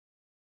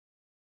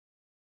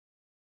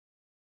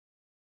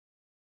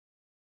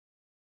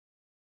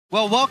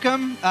Well,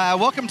 welcome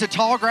to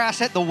Tallgrass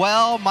at the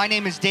Well. My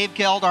name is Dave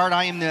Geldart.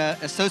 I am the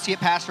associate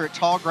pastor at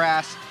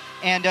Tallgrass,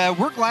 and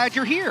we're glad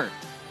you're here.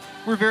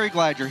 We're very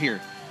glad you're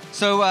here.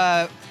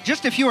 So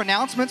just a few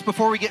announcements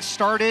before we get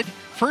started.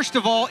 First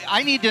of all,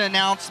 I need to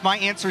announce my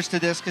answers to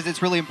this because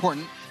it's really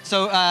important.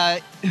 So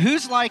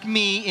who's like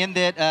me in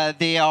that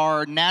they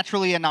are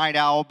naturally a night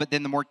owl, but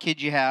then the more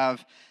kids you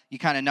have, you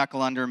kind of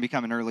knuckle under and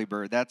become an early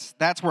bird.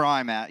 That's where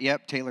I'm at.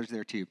 Yep, Taylor's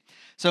there too.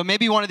 So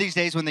maybe one of these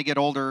days when they get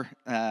older,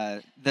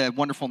 the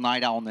wonderful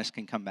night owlness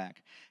can come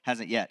back.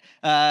 Hasn't yet.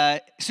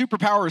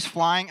 Superpower is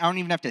flying. I don't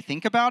even have to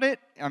think about it.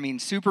 I mean,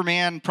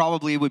 Superman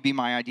probably would be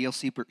my ideal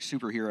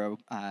superhero.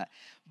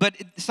 But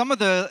some of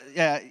the,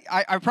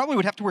 I probably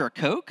would have to wear a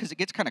coat because it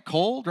gets kind of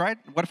cold, right?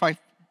 What if I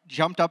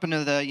jumped up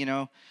into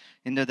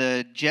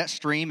the jet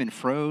stream and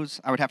froze?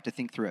 I would have to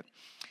think through it.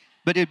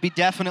 But it would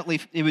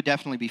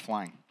definitely be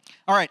flying.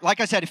 All right, like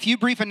I said, a few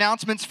brief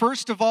announcements.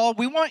 First of all,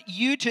 we want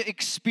you to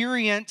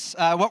experience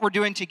what we're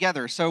doing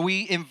together. So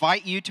we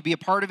invite you to be a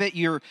part of it.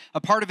 You're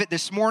a part of it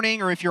this morning,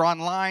 or if you're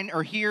online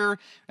or here,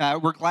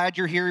 we're glad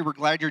you're here. We're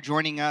glad you're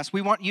joining us.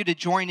 We want you to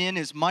join in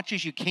as much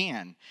as you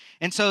can.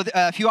 And so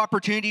a few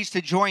opportunities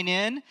to join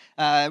in.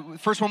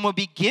 First one will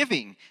be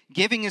giving.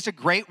 Giving is a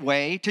great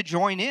way to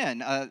join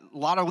in. A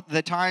lot of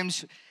the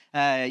times,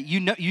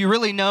 you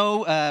really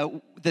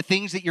know the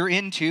things that you're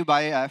into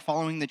by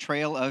following the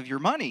trail of your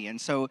money. And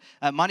so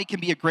money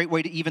can be a great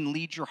way to even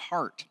lead your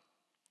heart.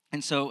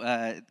 And so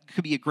it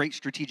could be a great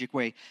strategic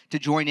way to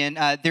join in.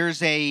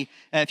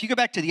 If you go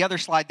back to the other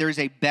slide, there's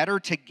a Better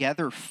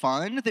Together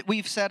Fund that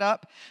we've set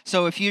up.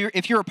 So if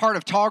you're a part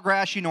of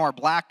Tallgrass, you know our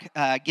black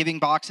giving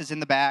boxes in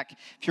the back.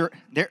 If you're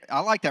there,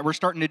 I like that. We're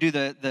starting to do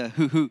the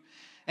hoo-hoo.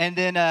 And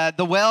then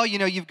the well,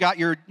 you've got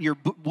your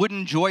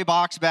wooden joy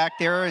box back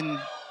there, and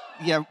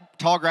yeah,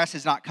 Tallgrass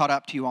has not caught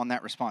up to you on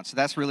that response, so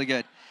that's really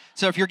good.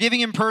 So if you're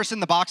giving in person,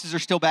 the boxes are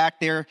still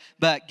back there,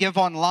 but give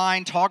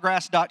online,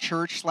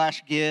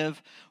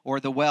 tallgrass.church/give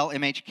or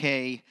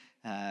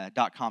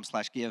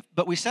thewellmhk.com/give.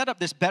 But we set up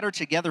this Better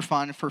Together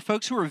Fund for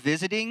folks who are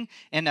visiting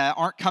and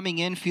aren't coming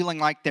in feeling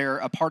like they're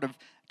a part of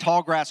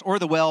Tallgrass or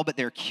the Well, but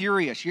they're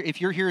curious. If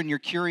you're here and you're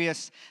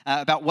curious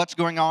about what's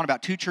going on,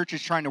 about two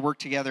churches trying to work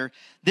together,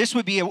 this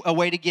would be a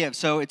way to give.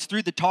 So it's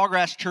through the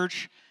Tallgrass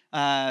Church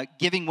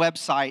giving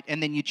website,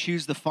 and then you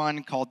choose the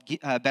fund called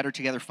Better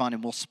Together Fund,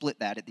 and we'll split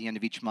that at the end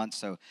of each month.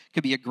 So it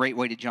could be a great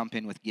way to jump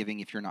in with giving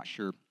if you're not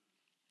sure.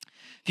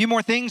 A few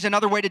more things.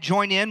 Another way to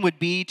join in would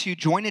be to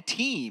join a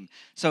team.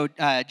 So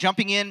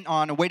jumping in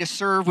on a way to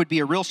serve would be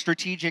a real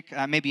strategic,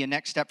 maybe a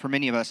next step for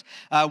many of us.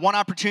 One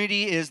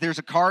opportunity is there's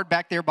a card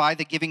back there by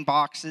the giving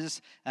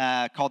boxes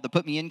called the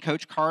Put Me In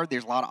Coach card.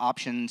 There's a lot of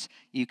options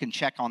you can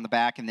check on the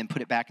back and then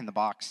put it back in the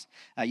box.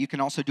 You can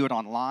also do it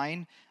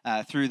online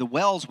through the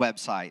Well's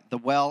website,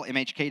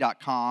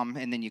 thewellmhk.com,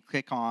 and then you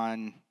click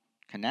on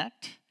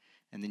Connect,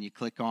 and then you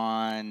click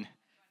on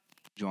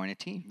Join a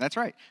Team. That's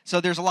right. So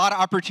there's a lot of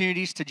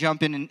opportunities to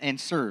jump in and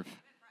serve.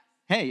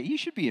 Hey, you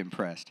should be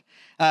impressed.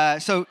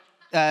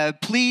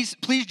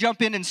 Please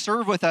jump in and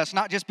serve with us,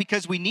 not just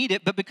because we need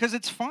it, but because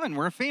it's fun.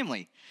 We're a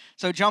family.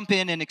 So jump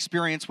in and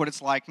experience what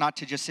it's like, not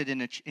to just sit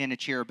in a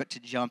chair, but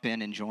to jump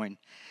in and join.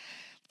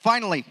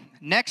 Finally,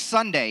 next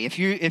Sunday, if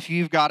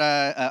you've got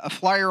a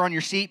flyer on your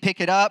seat, pick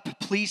it up.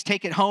 Please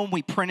take it home.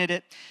 We printed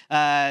it.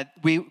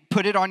 We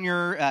put it on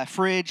your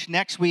fridge.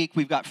 Next week,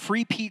 we've got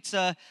free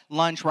pizza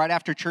lunch right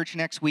after church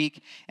next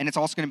week, and it's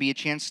also going to be a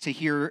chance to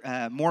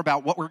hear more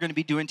about what we're going to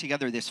be doing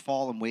together this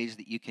fall and ways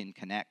that you can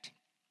connect.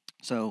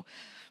 So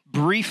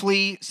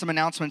briefly, some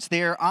announcements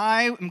there.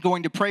 I am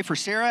going to pray for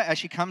Sarah as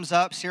she comes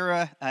up.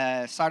 Sarah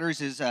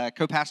Siders is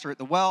co-pastor at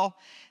the Well.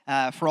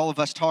 For all of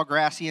us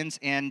Tallgrassians,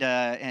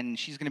 and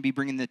she's going to be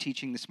bringing the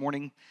teaching this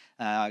morning,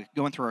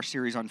 going through our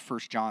series on 1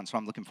 John, so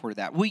I'm looking forward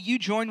to that. Will you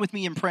join with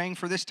me in praying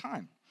for this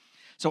time?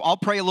 So I'll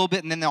pray a little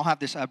bit, and then they'll have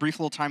this brief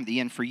little time at the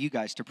end for you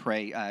guys to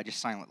pray just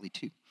silently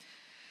too.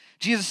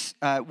 Jesus,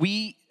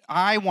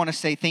 I want to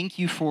say thank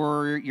you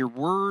for your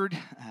word.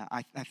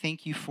 I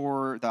thank you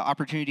for the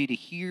opportunity to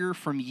hear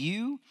from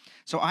you.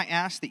 So I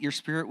ask that your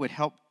Spirit would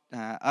help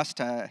us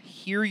to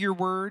hear your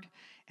word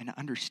and to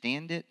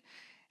understand it,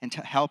 and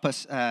to help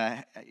us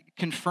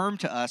confirm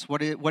to us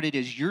what it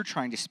is you're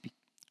trying to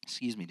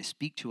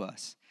speak to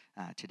us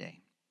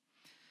today.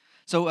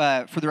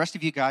 So for the rest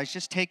of you guys,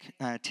 just take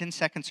 10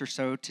 seconds or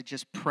so to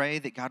just pray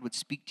that God would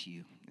speak to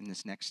you in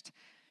this next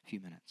few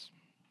minutes.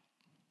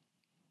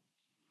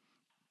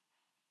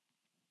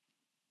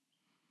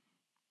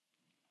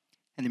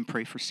 And then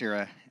pray for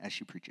Sarah as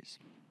she preaches.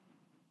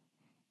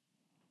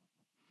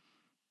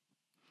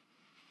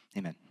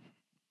 Amen.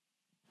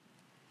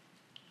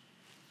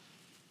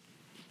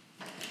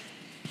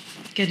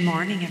 Good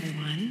morning,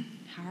 everyone.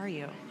 How are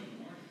you?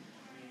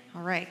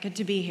 All right, good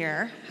to be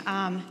here.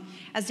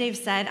 As Dave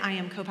said, I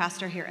am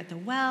co-pastor here at the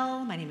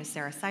Well. My name is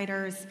Sarah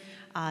Siders.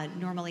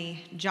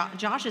 Normally,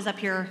 Josh is up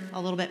here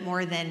a little bit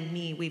more than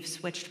me. We've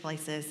switched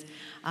places.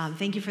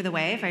 Thank you for the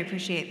wave. I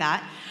appreciate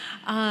that.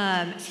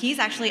 He's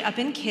actually up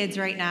in kids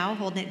right now,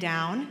 holding it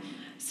down.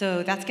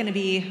 So that's going to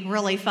be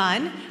really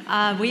fun.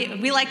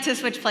 We like to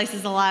switch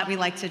places a lot. We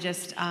like to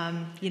just,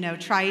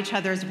 try each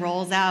other's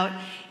roles out.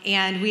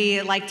 And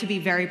we like to be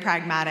very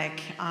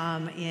pragmatic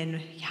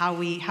in how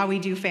we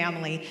do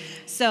family.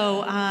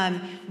 So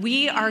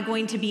we are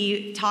going to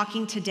be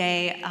talking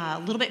today a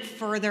little bit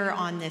further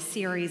on this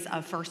series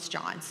of 1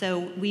 John.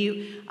 So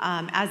we,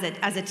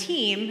 as a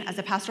team, as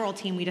a pastoral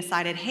team, we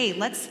decided, hey,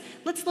 let's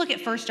look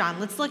at 1 John.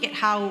 Let's look at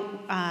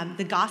how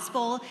the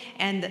gospel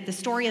and the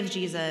story of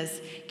Jesus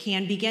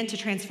can begin to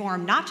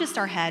transform not just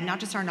our head, not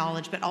just our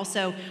knowledge, but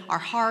also our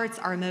hearts,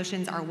 our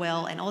emotions, our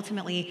will, and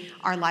ultimately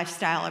our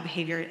lifestyle, our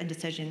behavior, and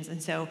decisions.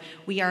 And so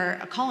we are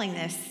calling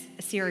this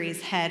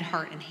series Head,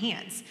 Heart, and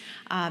Hands.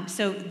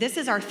 So this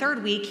is our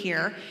third week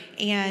here,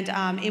 and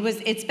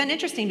it's been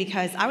interesting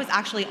because I was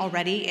actually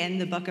already in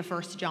the book of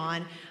 1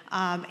 John.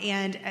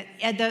 And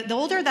the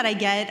older that I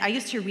get, I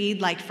used to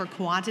read like for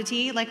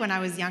quantity, like when I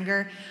was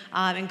younger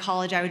in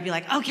college, I would be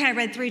like, okay, I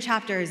read 3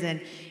 chapters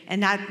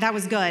and that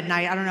was good. And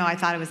I don't know, I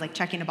thought it was like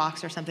checking a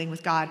box or something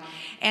with God.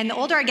 And the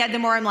older I get, the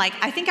more I'm like,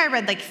 I think I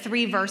read like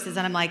 3 verses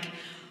and I'm like,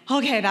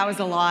 okay, that was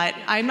a lot.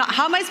 what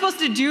am I supposed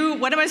to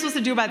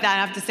do about that?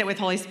 I have to sit with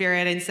Holy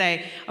Spirit and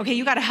say, okay,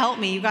 you got to help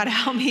me. You got to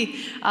help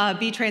me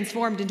be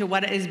transformed into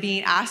what is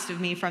being asked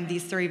of me from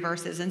these 3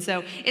 verses. And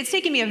so it's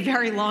taken me a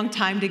very long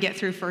time to get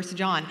through 1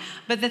 John.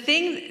 But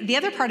the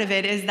other part of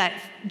it is that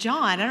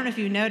John, I don't know if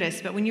you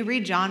noticed, but when you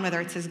read John, whether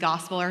it's his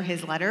gospel or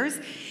his letters,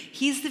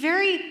 he's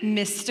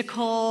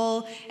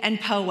mystical and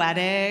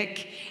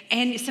poetic.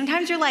 And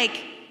sometimes you're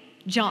like,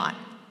 John,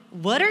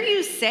 what are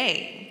you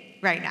saying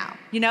right now?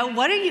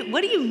 What do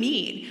you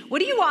mean? What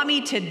do you want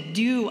me to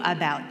do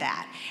about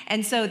that?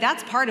 And so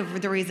that's part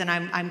of the reason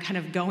I'm kind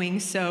of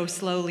going so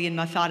slowly and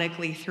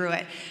methodically through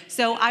it.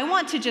 So I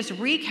want to just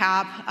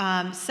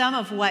recap some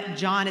of what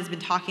John has been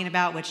talking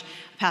about, which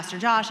Pastor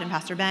Josh and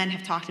Pastor Ben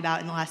have talked about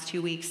in the last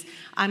 2 weeks.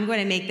 I'm going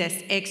to make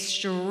this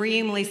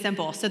extremely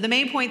simple. So the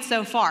main point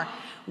so far,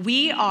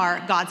 we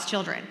are God's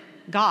children.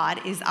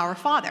 God is our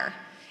Father.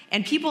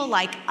 And people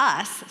like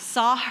us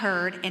saw,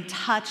 heard, and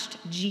touched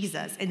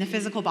Jesus in the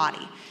physical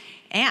body.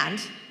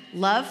 And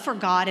love for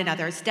God and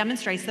others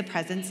demonstrates the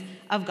presence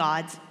of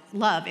God's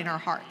love in our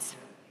hearts.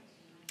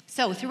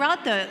 So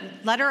throughout the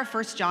letter of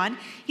 1 John,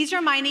 he's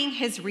reminding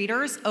his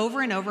readers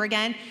over and over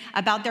again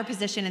about their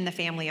position in the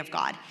family of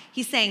God.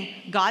 He's saying,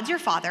 God's your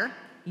Father,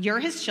 you're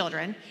his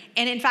children.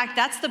 And in fact,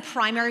 that's the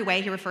primary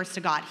way he refers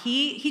to God.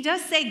 He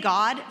does say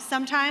God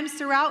sometimes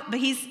throughout, but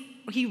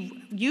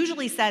he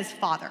usually says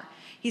Father.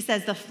 He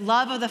says, the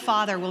love of the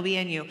Father will be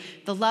in you.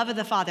 The love of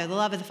the Father, the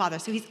love of the Father.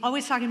 So he's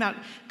always talking about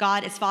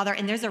God as Father,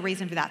 and there's a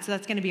reason for that. So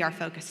that's going to be our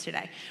focus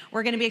today.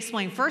 We're going to be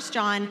exploring 1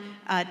 John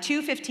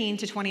 2:15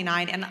 to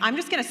 29, and I'm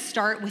just going to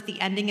start with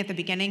the ending at the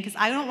beginning because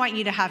I don't want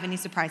you to have any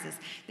surprises.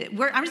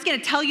 I'm just going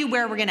to tell you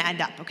where we're going to end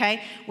up,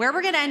 okay? Where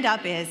we're going to end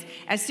up is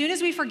as soon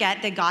as we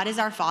forget that God is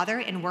our Father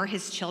and we're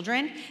his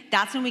children,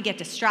 that's when we get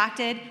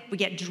distracted, we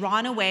get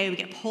drawn away, we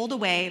get pulled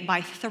away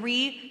by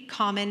 3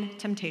 common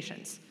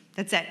temptations.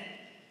 That's it.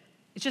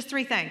 It's just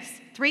 3 things.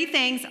 3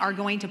 things are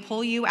going to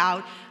pull you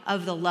out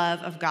of the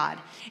love of God.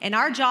 And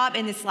our job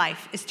in this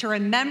life is to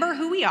remember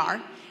who we are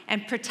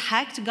and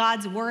protect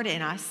God's word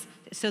in us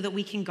so that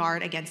we can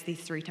guard against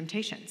these 3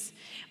 temptations.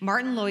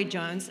 Martin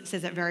Lloyd-Jones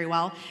says it very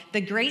well. The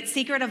great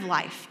secret of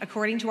life,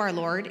 according to our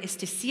Lord, is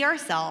to see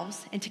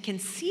ourselves and to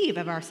conceive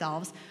of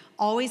ourselves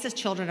always as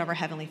children of our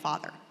Heavenly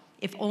Father.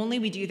 If only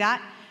we do that,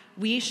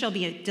 we shall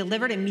be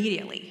delivered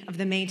immediately of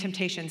the main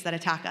temptations that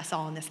attack us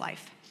all in this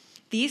life.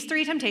 These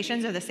 3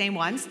 temptations are the same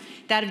ones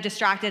that have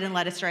distracted and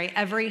led astray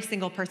every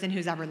single person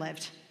who's ever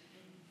lived,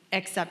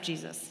 except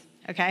Jesus,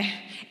 okay?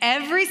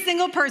 Every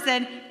single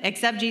person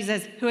except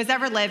Jesus who has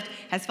ever lived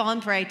has fallen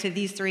prey to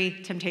these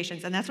 3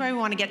 temptations, and that's why we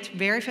want to get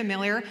very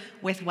familiar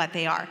with what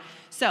they are.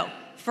 So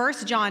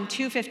 1 John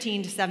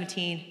 2:15 to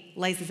 17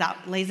 lays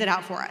it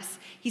out for us.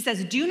 He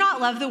says, do not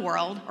love the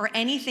world or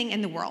anything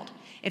in the world.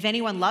 If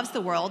anyone loves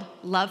the world,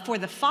 love for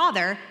the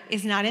Father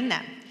is not in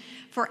them.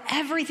 For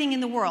everything in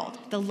the world,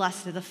 the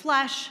lust of the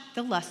flesh,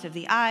 the lust of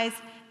the eyes,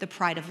 the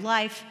pride of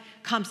life,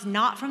 comes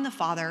not from the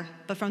Father,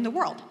 but from the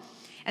world.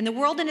 And the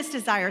world and its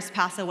desires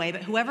pass away,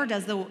 but whoever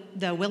does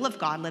the will of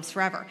God lives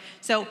forever.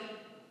 So,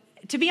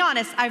 to be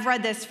honest, I've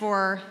read this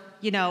for,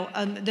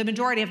 the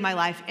majority of my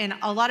life, and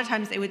a lot of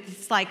times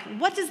it's like,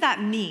 what does that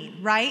mean,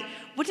 right?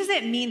 What does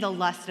it mean, the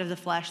lust of the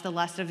flesh, the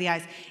lust of the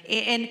eyes?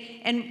 And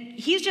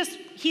he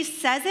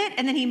says it,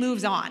 and then he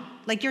moves on.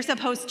 Like you're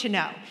supposed to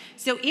know.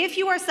 So if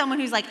you are someone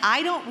who's like,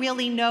 I don't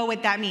really know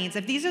what that means,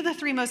 if these are the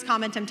 3 most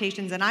common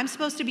temptations and I'm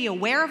supposed to be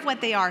aware of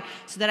what they are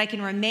so that I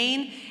can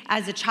remain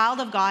as a child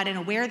of God and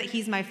aware that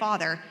he's my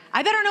Father,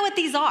 I better know what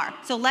these are.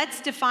 So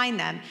let's define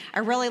them. I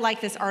really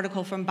like this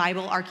article from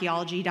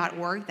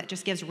BibleArchaeology.org that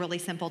just gives really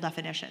simple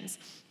definitions.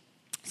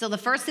 So the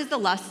first is the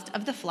lust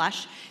of the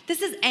flesh.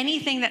 This is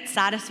anything that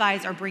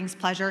satisfies or brings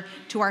pleasure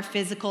to our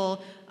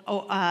physical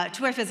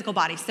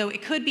body. So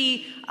it could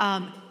be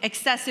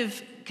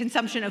excessive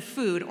consumption of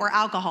food or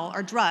alcohol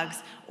or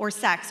drugs or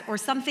sex or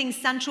something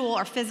sensual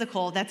or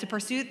physical that's a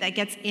pursuit that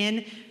gets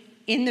in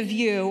in the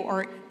view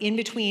or in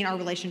between our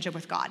relationship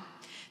with God.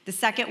 The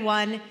second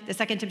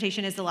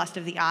temptation is the lust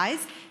of the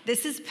eyes.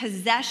 This is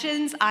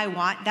possessions I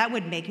want that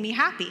would make me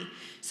happy.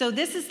 So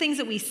this is things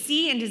that we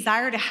see and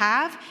desire to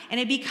have, and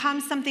it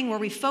becomes something where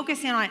we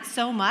focus in on it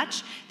so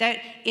much that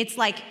it's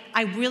like,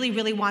 I really,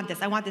 really want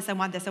this. I want this, I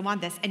want this, I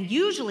want this. And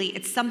usually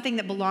it's something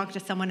that belongs to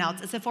someone else.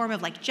 It's a form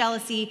of like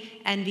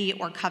jealousy, envy,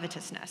 or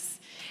covetousness.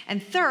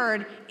 And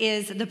third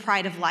is the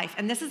pride of life.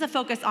 And this is a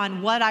focus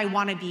on what I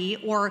want to be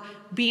or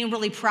being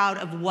really proud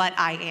of what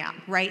I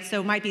am, right?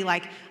 So it might be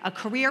like a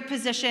career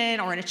position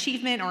or an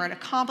achievement or an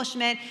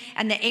accomplishment,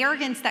 and the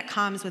arrogance that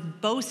comes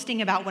with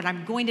boasting about what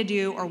I'm going to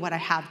do or what I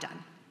have done.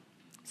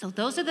 So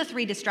those are the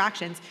three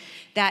distractions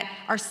that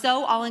are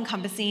so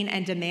all-encompassing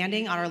and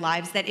demanding on our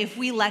lives that if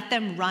we let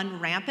them run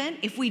rampant,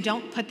 if we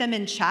don't put them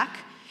in check,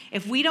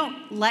 if we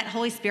don't let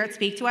Holy Spirit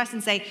speak to us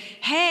and say,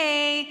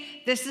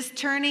 hey, this is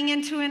turning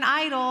into an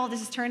idol,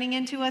 this is turning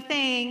into a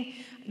thing,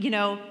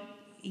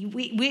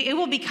 it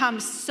will become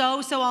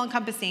so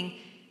all-encompassing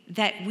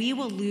that we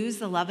will lose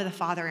the love of the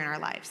Father in our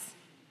lives.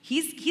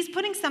 He's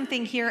putting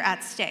something here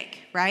at stake,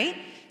 right?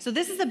 So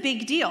this is a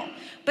big deal.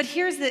 But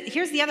here's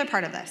the other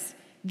part of this.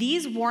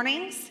 These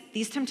warnings,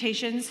 these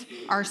temptations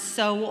are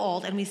so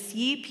old, and we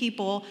see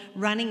people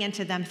running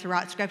into them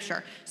throughout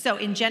Scripture. So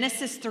in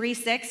Genesis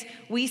 3:6,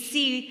 we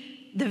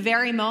see the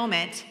very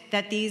moment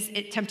that these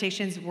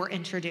temptations were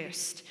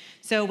introduced.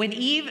 So when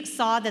Eve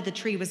saw that the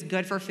tree was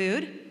good for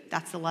food,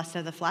 that's the lust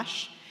of the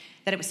flesh,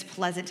 that it was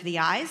pleasant to the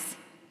eyes,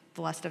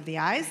 the lust of the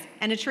eyes,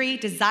 and a tree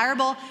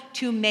desirable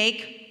to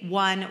make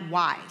one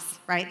wise,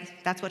 right?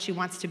 That's what she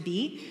wants to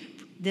be.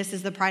 This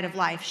is the pride of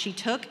life. She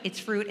took its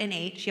fruit and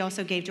ate. She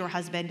also gave to her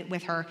husband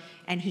with her,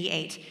 and he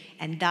ate.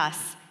 And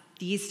thus,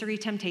 these three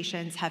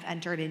temptations have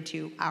entered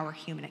into our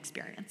human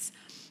experience.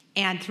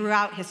 And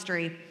throughout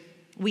history,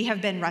 we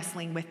have been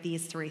wrestling with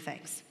these three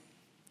things.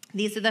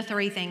 These are the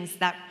three things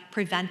that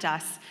prevent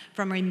us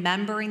from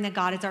remembering that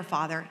God is our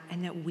Father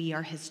and that we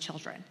are his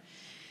children.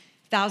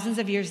 Thousands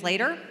of years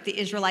later, the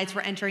Israelites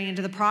were entering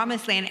into the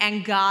promised land,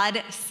 and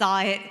God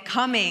saw it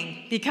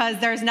coming because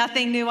there's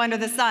nothing new under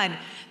the sun.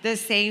 The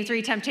same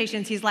three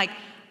temptations. He's like,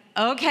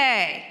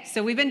 okay,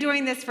 so we've been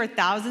doing this for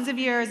thousands of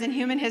years in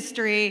human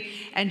history,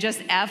 and just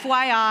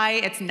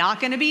FYI, it's not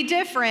going to be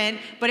different,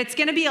 but it's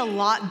going to be a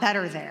lot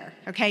better there,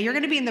 okay? You're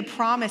going to be in the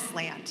promised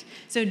land.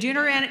 So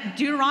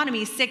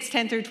Deuteronomy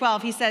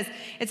 6:10-12,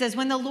 it says,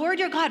 when the Lord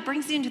your God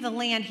brings you into the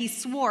land he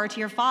swore to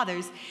your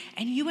fathers,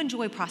 and you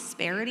enjoy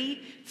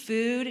prosperity,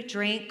 food,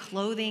 drink,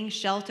 clothing,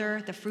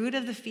 shelter, the fruit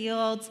of the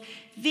fields,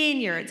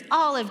 vineyards,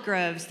 olive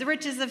groves, the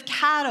riches of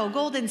cattle,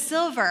 gold and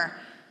silver.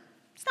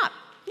 It's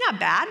not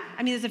bad.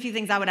 I mean, there's a few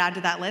things I would add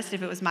to that list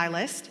if it was my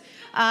list.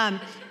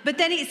 But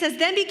then he says,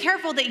 then be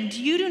careful that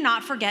you do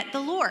not forget the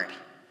Lord,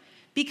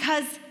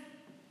 because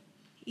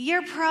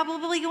you're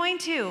probably going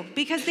to,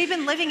 because they've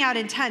been living out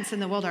in tents in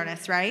the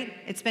wilderness, right?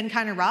 It's been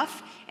kind of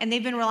rough, and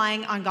they've been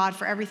relying on God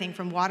for everything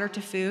from water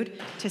to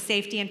food to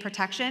safety and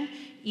protection.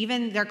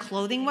 Even their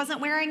clothing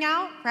wasn't wearing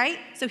out, right?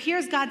 So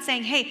here's God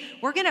saying, hey,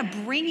 we're going to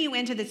bring you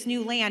into this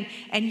new land,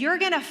 and you're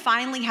going to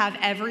finally have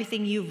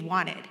everything you've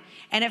wanted.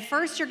 And at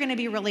first, you're going to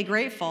be really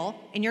grateful,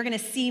 and you're going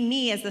to see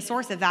me as the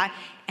source of that,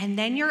 and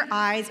then your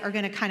eyes are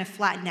going to kind of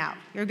flatten out.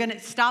 You're going to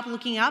stop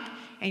looking up,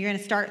 and you're going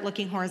to start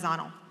looking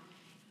horizontal.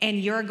 And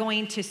you're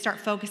going to start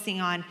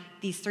focusing on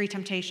these three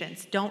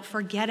temptations. Don't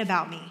forget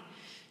about me.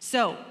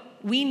 So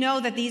we know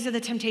that these are the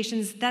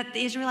temptations that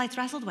the Israelites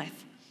wrestled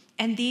with.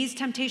 And these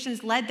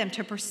temptations led them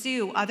to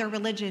pursue other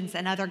religions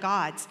and other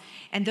gods.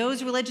 And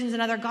those religions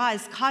and other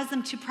gods caused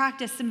them to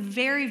practice some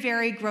very,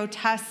 very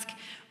grotesque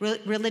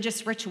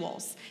religious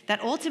rituals that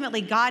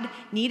ultimately God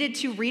needed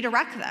to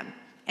redirect them.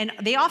 And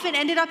they often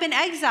ended up in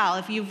exile.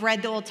 If you've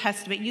read the Old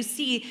Testament, you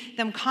see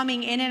them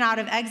coming in and out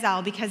of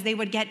exile because they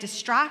would get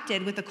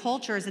distracted with the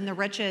cultures and the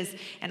riches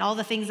and all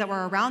the things that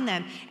were around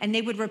them. And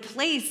they would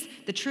replace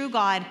the true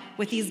God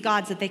with these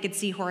gods that they could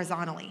see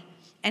horizontally.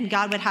 And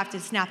God would have to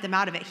snap them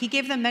out of it. He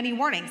gave them many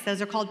warnings.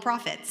 Those are called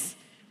prophets,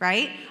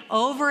 right?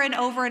 Over and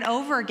over and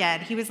over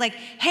again. He was like,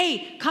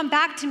 hey, come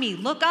back to me.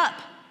 Look up.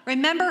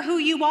 Remember who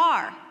you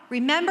are.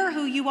 Remember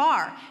who you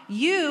are.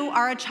 You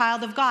are a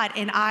child of God,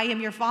 and I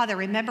am your Father.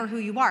 Remember who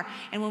you are.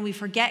 And when we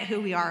forget who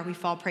we are, we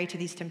fall prey to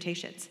these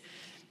temptations.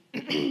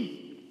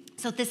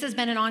 So this has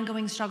been an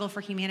ongoing struggle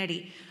for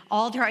humanity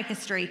all throughout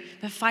history.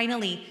 But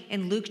finally,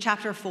 in Luke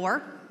chapter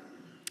 4,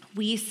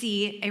 we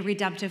see a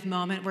redemptive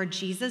moment where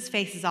Jesus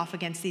faces off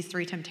against these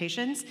three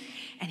temptations,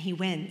 and he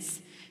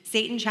wins.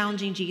 Satan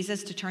challenging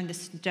Jesus to turn the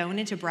stone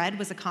into bread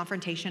was a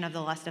confrontation of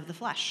the lust of the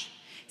flesh.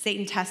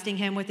 Satan testing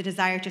him with the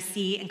desire to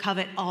see and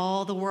covet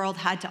all the world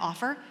had to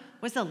offer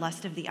was the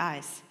lust of the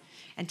eyes.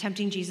 And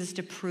tempting Jesus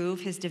to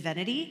prove his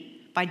divinity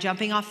by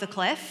jumping off the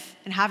cliff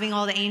and having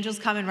all the angels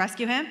come and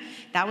rescue him,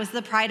 that was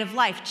the pride of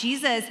life.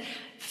 Jesus,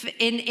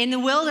 in the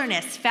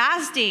wilderness,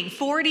 fasting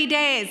 40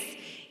 days,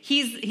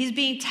 he's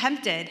being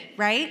tempted,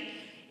 right?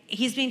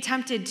 He's being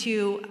tempted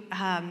to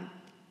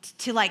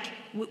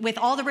with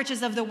all the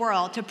riches of the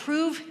world, to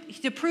prove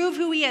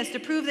who he is, to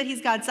prove that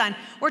he's God's son,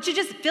 or to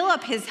just fill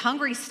up his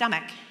hungry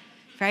stomach.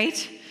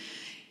 right?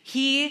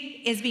 He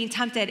is being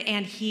tempted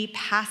and he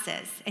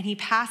passes. And he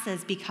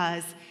passes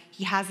because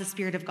he has the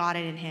Spirit of God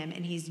in him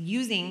and he's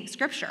using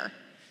Scripture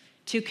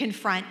to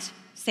confront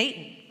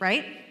Satan,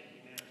 right?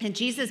 And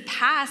Jesus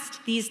passed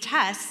these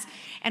tests,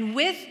 and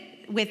with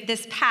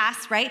this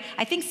pass, right,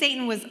 I think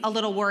Satan was a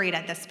little worried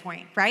at this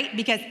point, right?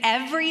 Because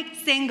every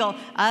single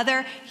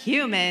other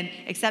human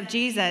except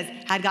Jesus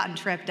had gotten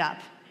tripped up.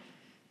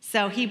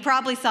 So he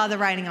probably saw the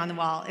writing on the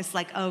wall. It's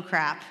like, oh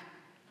crap,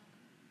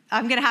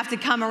 I'm gonna have to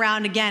come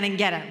around again and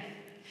get him,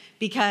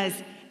 because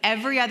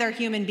every other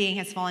human being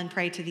has fallen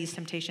prey to these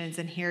temptations,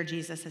 and here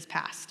Jesus has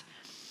passed.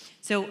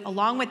 So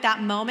along with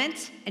that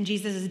moment and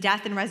Jesus'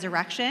 death and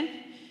resurrection,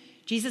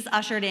 Jesus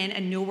ushered in a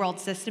new world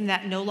system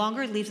that no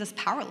longer leaves us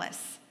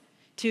powerless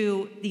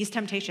to these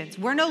temptations.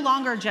 We're no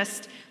longer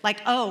just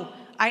like, oh,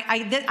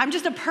 I'm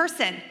just a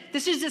person.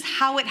 This is just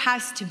how it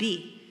has to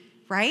be,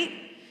 right?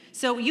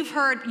 So you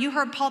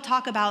heard Paul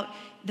talk about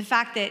the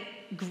fact that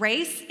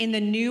grace in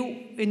the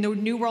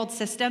new world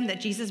system that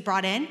Jesus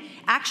brought in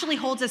actually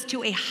holds us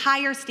to a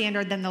higher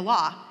standard than the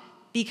law,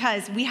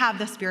 because we have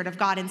the Spirit of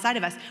God inside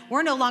of us.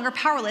 We're no longer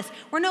powerless.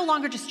 We're no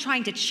longer just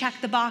trying to check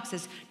the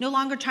boxes, no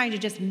longer trying to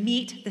just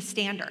meet the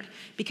standard,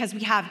 because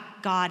we have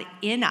God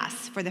in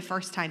us for the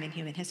first time in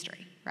human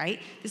history,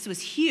 right? This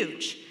was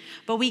huge.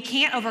 But we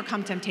can't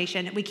overcome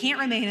temptation. We can't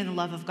remain in the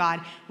love of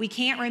God. We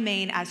can't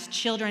remain as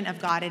children of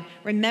God and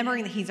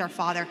remembering that He's our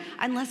Father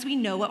unless we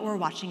know what we're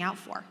watching out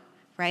for,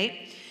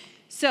 right?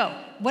 So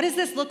what does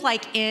this look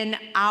like in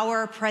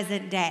our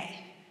present day,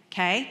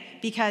 okay?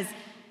 Because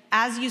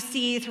as you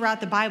see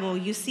throughout the Bible,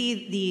 you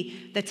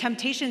see the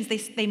temptations,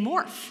 they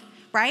morph,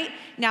 right?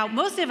 Now,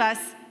 most of us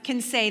can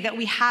say that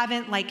we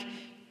haven't like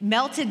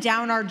melted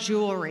down our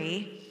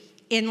jewelry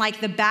in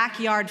like the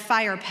backyard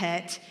fire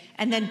pit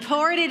and then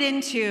poured it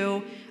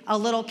into a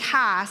little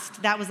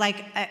cast that was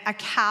like a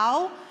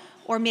cow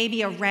or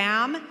maybe a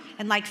ram,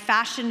 and like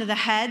fashioned the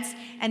heads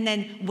and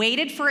then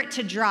waited for it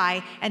to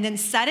dry and then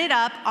set it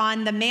up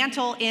on the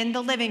mantle in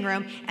the living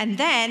room and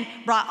then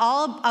brought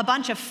a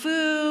bunch of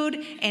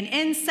food and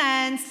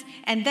incense,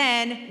 and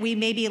then we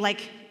maybe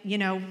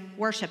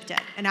worshiped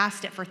it and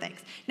asked it for things.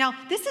 Now,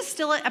 this is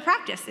still a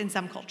practice in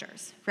some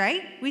cultures,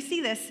 right? We see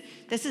this.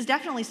 This is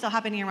definitely still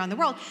happening around the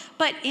world.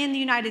 But in the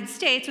United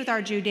States, with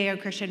our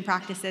Judeo-Christian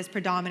practices,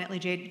 predominantly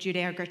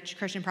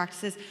Judeo-Christian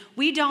practices,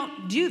 we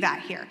don't do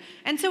that here.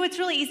 And so it's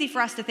really easy for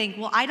us to think,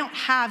 well, I don't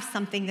have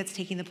something that's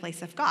taking the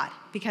place of God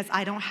because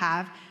I don't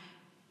have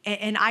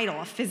an idol,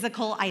 a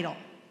physical idol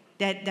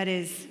that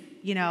is,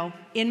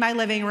 in my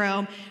living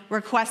room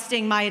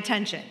requesting my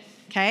attention.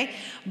 Okay?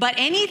 But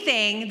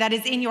anything that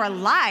is in your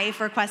life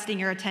requesting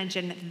your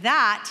attention,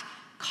 that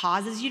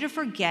causes you to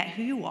forget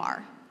who you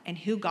are and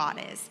who God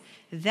is.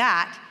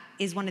 That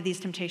is one of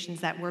these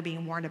temptations that we're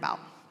being warned about.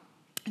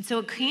 And so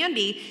it can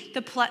be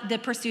the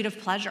pursuit of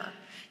pleasure,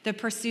 the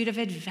pursuit of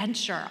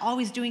adventure,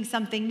 always doing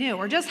something new,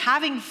 or just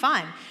having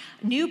fun,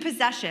 new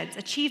possessions,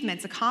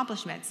 achievements,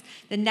 accomplishments,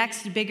 the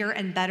next bigger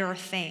and better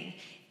thing.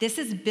 This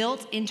is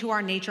built into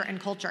our nature and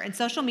culture, and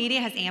social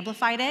media has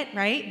amplified it,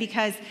 right?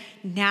 Because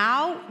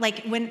now,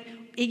 when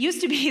it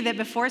used to be that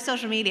before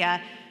social media,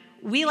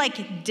 we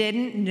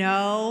didn't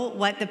know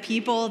what the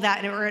people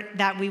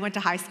that we went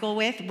to high school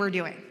with were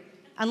doing,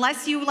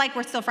 unless you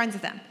were still friends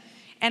with them.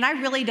 And I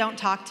really don't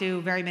talk to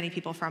very many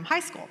people from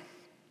high school.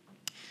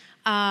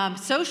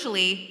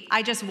 Socially,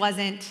 I just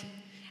wasn't.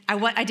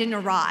 I didn't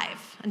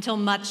arrive until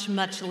much,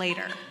 much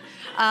later.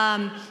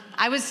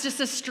 I was just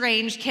a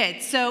strange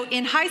kid. So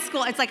in high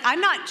school, it's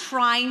I'm not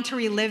trying to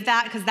relive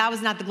that because that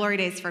was not the glory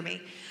days for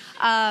me.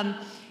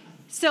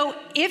 So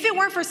if it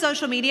weren't for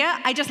social media,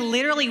 I just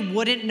literally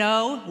wouldn't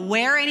know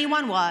where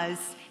anyone was,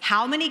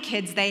 how many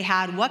kids they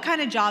had, what kind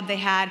of job they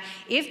had,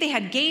 if they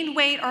had gained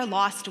weight or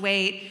lost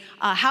weight,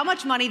 how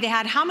much money they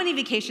had, how many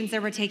vacations they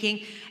were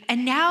taking.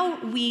 And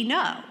now we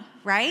know,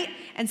 right?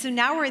 And so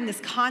now we're in this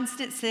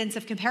constant sense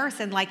of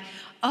comparison,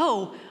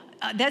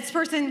 this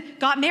person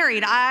got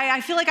married.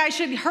 I feel like I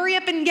should hurry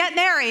up and get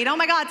married. Oh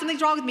my God,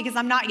 something's wrong with me because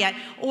I'm not yet.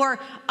 Or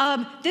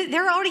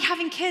they're already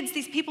having kids.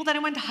 These people that I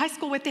went to high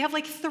school with, they have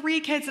 3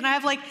 kids and I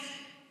have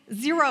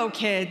 0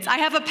 kids. I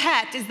have a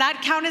pet. Does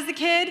that count as a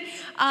kid?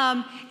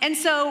 And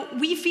so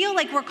we feel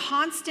like we're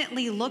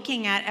constantly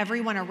looking at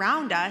everyone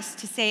around us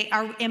to say,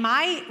 am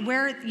I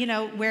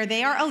where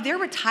they are? Oh, they're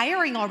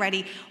retiring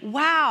already.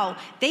 Wow,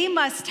 they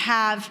must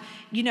have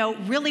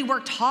really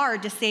worked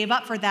hard to save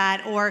up for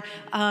that, or,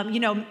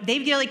 they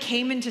really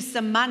came into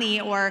some money,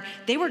 or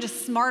they were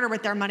just smarter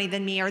with their money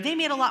than me, or they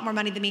made a lot more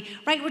money than me,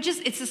 right?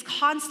 It's this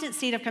constant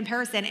state of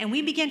comparison, and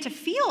we begin to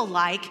feel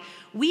like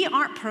we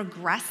aren't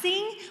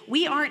progressing.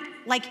 We aren't,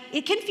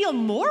 it can feel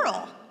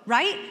moral,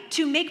 right?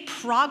 To make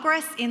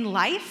progress in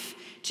life,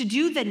 to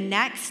do the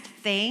next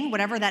thing,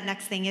 whatever that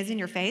next thing is in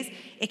your phase,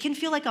 it can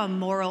feel like a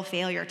moral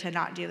failure to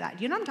not do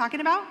that. You know what I'm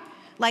talking about?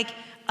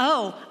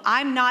 Oh,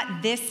 I'm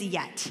not this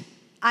yet.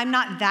 I'm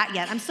not that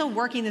yet. I'm still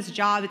working this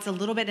job. It's a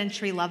little bit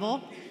entry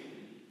level.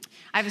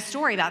 I have a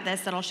story about this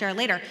that I'll share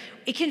later.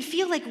 It can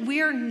feel like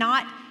we're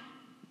not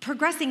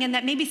progressing and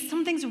that maybe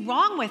something's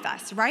wrong with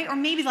us, right? Or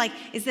maybe like,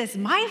 is this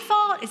my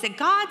fault? Is it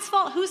God's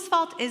fault? Whose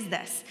fault is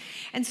this?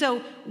 And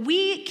so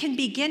we can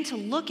begin to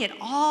look at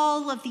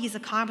all of these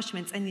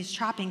accomplishments and these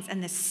trappings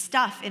and this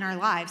stuff in our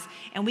lives,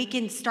 and we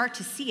can start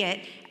to see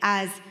it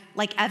as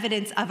like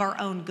evidence of our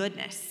own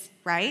goodness,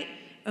 right?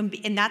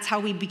 And that's how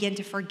we begin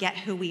to forget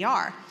who we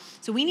are.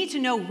 So we need to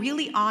know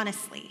really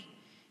honestly,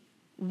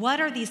 what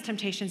are these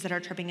temptations that are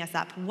tripping us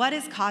up? What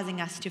is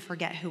causing us to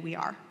forget who we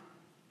are?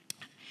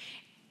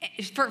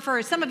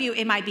 For some of you,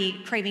 it might be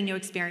craving new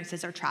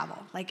experiences or travel.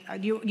 Like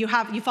you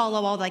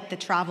follow all like the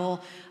travel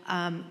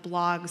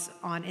blogs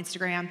on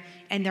Instagram,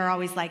 and they're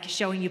always like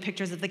showing you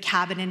pictures of the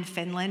cabin in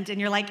Finland,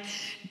 and you're like,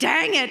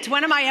 dang it,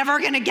 when am I ever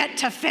gonna get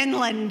to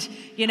Finland?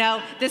 You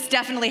know, this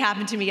definitely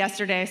happened to me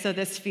yesterday, so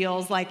this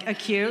feels like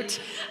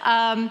acute.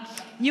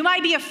 You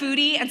might be a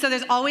foodie, and so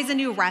there's always a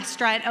new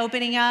restaurant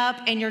opening up,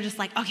 and you're just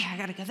like, okay, I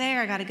gotta go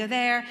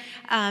there.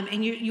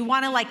 And you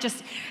wanna like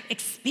just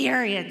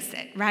experience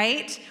it,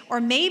 right? Or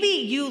maybe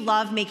you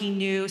love making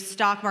new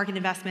stock market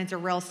investments or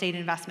real estate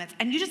investments,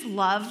 and you just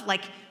love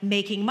like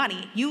making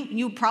money.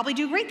 You probably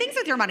do great things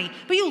with your money,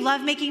 but you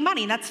love making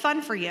money, and that's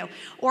fun for you.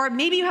 Or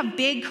maybe you have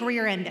big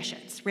career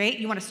ambitions, right?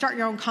 You wanna start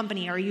your own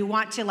company, or you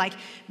want to like,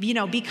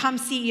 become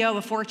CEO of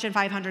a Fortune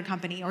 500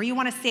 company, or you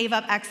wanna save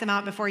up X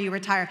amount before you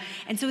retire.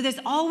 And so there's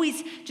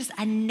always just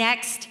a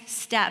next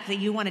step that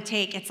you want to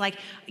take. It's like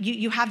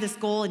you have this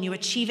goal and you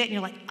achieve it and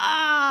you're like,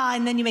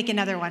 and then you make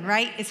another one,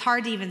 right? It's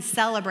hard to even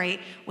celebrate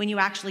when you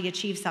actually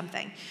achieve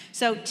something.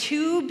 So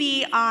to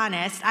be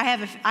honest,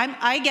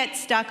 I get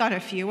stuck on a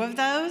few of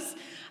those.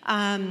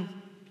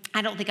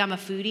 I don't think I'm a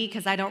foodie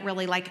because I don't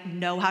really like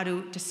know how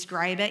to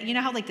describe it. You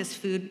know how like this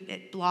food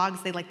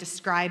blogs, they like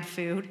describe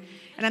food.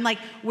 And I'm like,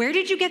 where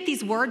did you get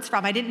these words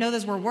from? I didn't know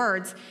those were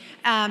words.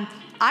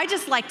 I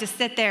just like to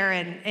sit there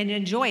and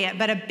enjoy it.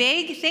 But a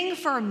big thing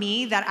for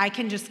me that I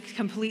can just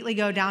completely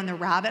go down the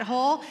rabbit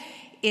hole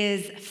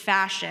is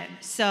fashion.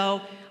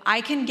 So I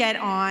can get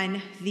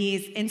on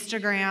these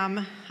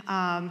Instagram,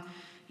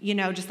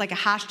 just like a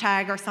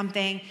hashtag or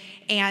something.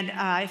 And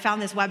I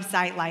found this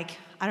website like,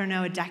 I don't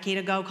know, a decade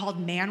ago called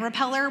Man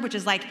Repeller, which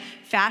is like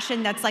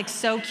fashion that's like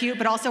so cute,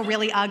 but also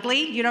really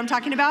ugly. You know what I'm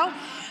talking about?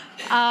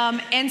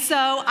 And so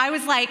I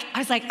was like,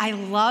 I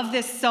love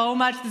this so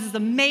much. This is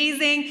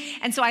amazing.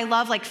 And so I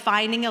love like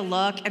finding a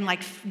look and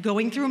like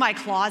going through my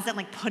closet,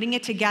 like putting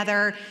it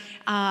together.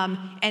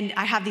 And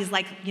I have these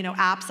like,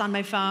 apps on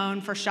my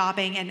phone for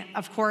shopping. And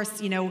of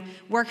course,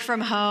 work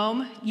from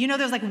home.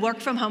 There's like work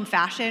from home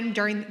fashion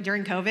during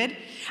COVID.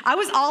 I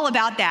was all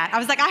about that. I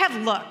was like, I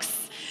have looks.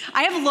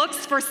 I have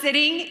looks for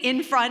sitting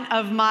in front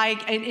of on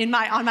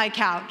my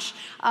couch.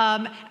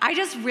 I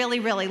just really,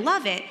 really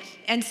love it.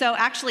 And so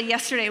actually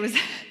yesterday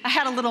I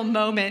had a little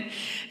moment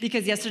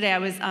because yesterday I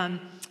was,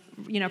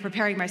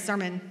 preparing my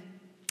sermon,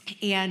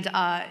 and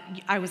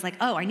I was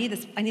like, I need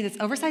this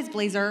oversized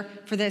blazer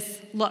for this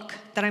look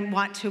that I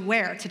want to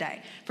wear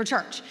today for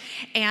church.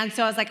 And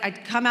so I was like,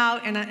 I'd come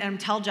out and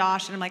tell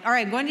Josh, and I'm like, all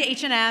right, I'm going to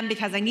H&M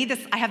because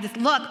I have this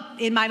look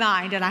in my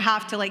mind and I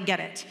have to like get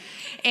it.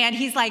 And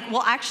he's like,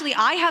 well, actually,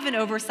 I have an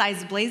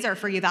oversized blazer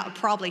for you that would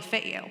probably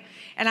fit you.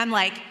 And I'm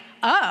like,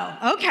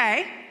 oh,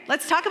 okay,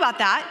 let's talk about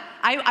that.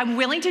 I'm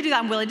willing to do that.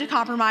 I'm willing to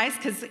compromise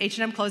because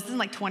H&M closes in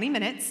like 20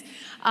 minutes.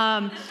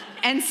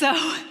 And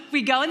so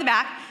we go in the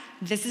back.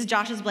 This is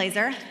Josh's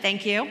blazer.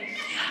 Thank you.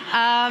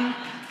 And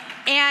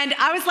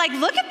I was like,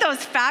 look at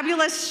those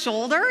fabulous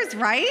shoulders,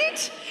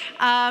 right?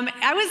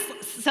 I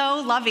was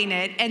so loving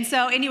it. And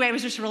so anyway, it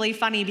was just really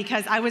funny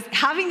because I was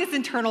having this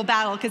internal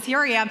battle because here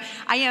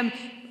I am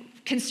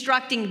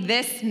constructing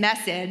this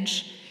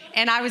message.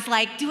 And I was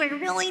like, do I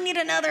really need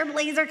another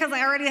blazer? Because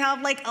I already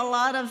have like a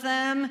lot of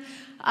them.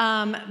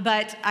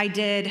 But I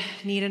did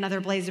need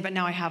another blazer, but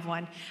now I have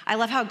one. I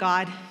love how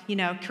God,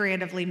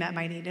 creatively met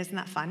my need. Isn't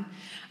that fun?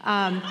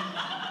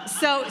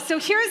 So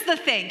here's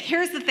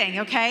the thing,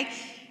 okay?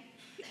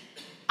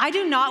 I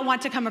do not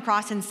want to come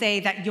across and say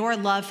that your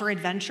love for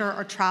adventure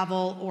or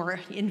travel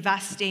or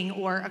investing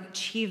or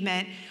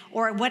achievement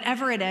or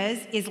whatever it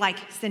is like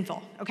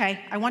sinful, okay?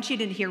 I want you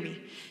to hear me.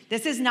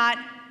 It's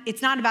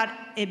not about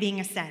it being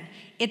a sin.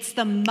 It's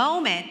the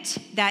moment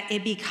that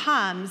it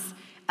becomes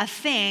a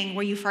thing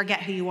where you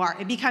forget who you are.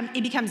 It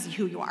becomes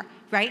who you are,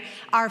 right?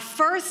 Our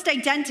first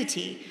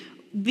identity,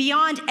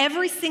 beyond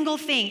every single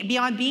thing,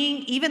 beyond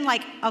being even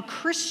like a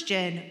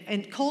Christian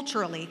and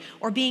culturally,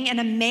 or being an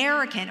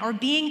American, or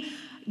being,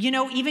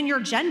 even your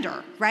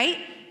gender, right?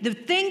 The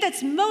thing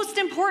that's most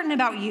important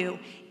about you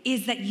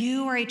is that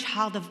you are a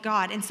child of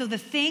God. And so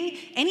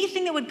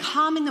anything that would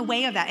come in the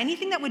way of that,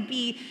 anything that would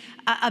be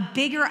a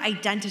bigger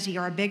identity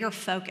or a bigger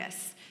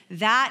focus,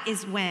 that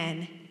is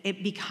when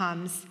it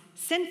becomes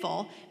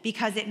sinful,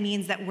 because it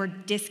means that we're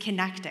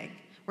disconnecting.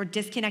 We're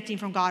disconnecting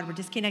from God, we're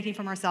disconnecting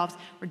from ourselves,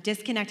 we're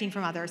disconnecting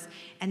from others,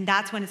 and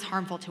that's when it's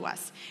harmful to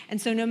us. And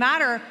so no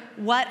matter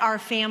what our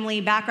family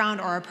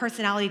background or our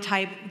personality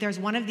type, there's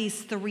one of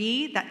these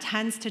three that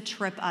tends to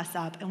trip us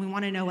up, and we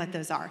want to know what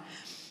those are.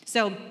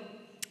 So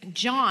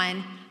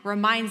John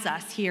reminds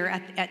us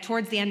here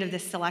towards the end of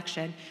this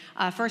selection,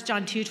 1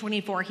 John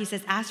 2:24, he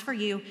says, as for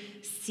you,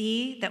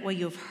 see that what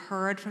you have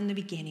heard from the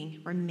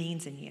beginning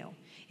remains in you.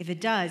 If it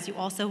does, you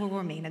also will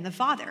remain in the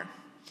Father.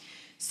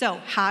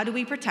 So how do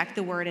we protect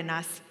the word in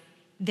us?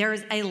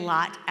 There's a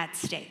lot at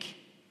stake,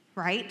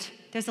 right?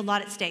 There's a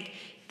lot at stake.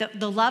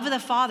 The love of the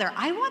Father,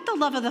 I want the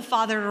love of the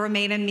Father to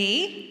remain in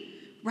me,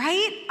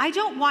 right? I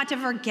don't want to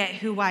forget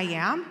who I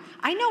am.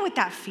 I know what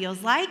that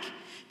feels like.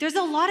 There's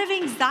a lot of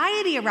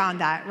anxiety around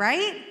that,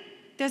 right?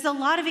 There's a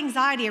lot of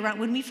anxiety around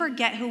when we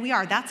forget who we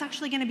are. That's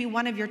actually going to be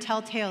one of your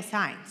telltale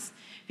signs,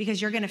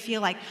 because you're going to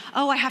feel like,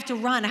 oh, I have to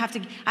run. I have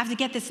to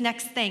get this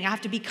next thing. I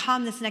have to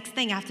become this next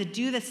thing. I have to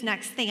do this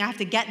next thing. I have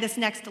to get this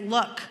next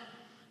look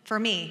for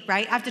me,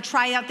 right? I have to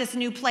try out this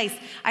new place.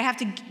 I have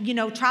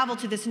to, travel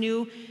to this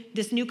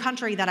new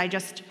country that I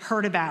just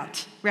heard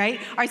about, right?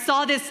 Or I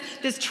saw this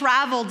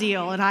travel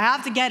deal and I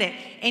have to get it.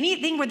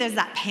 Anything where there's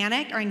that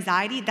panic or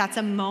anxiety, that's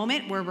a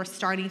moment where we're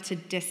starting to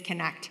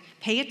disconnect.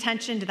 Pay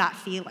attention to that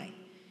feeling,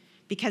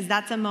 because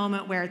that's a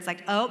moment where it's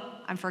like, oh,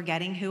 I'm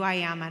forgetting who I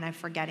am and I'm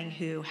forgetting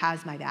who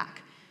has my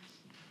back.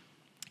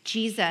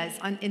 Jesus,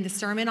 in the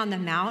Sermon on the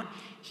Mount,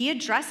 he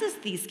addresses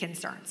these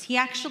concerns. He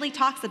actually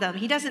talks about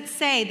them. He doesn't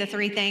say the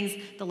three things,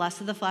 the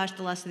lust of the flesh,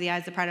 the lust of the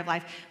eyes, the pride of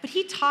life, but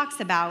he talks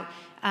about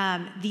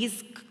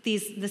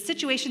the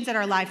situations in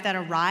our life that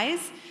arise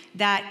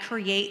that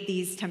create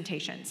these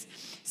temptations.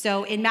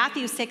 So in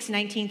Matthew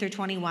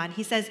 6:19-21,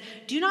 he says,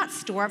 do not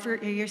store up for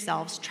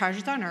yourselves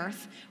treasures on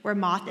earth where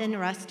moth and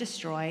rust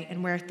destroy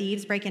and where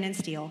thieves break in and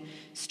steal.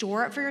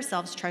 Store up for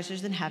yourselves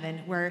treasures in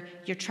heaven where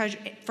your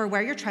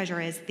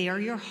treasure is, there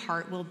your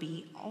heart will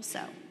be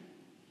also.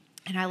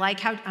 And I like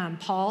how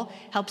Paul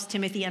helps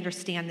Timothy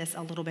understand this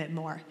a little bit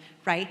more,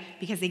 right?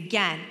 Because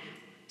again,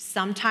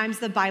 sometimes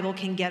the Bible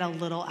can get a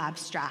little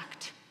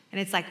abstract. And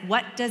it's like,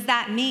 what does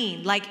that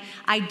mean? Like,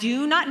 I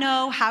do not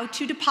know how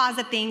to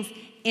deposit things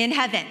in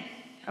heaven,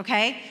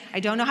 okay? I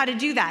don't know how to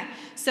do that.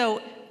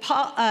 So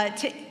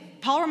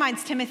Paul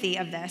reminds Timothy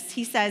of this.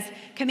 He says,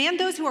 command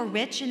those who are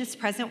rich in this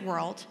present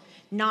world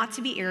not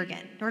to be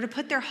arrogant, nor to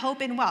put their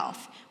hope in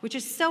wealth, which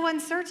is so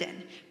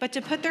uncertain, but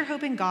to put their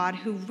hope in God,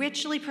 who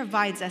richly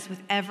provides us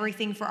with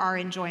everything for our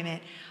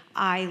enjoyment.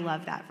 I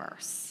love that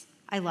verse.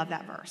 I love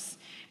that verse,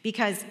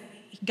 because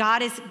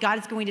God is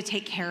going to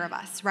take care of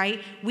us,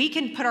 right? We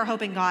can put our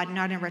hope in God,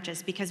 not in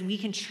riches, because we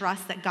can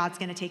trust that God's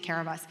going to take care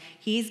of us.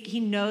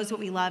 He knows what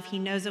we love. He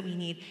knows what we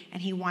need,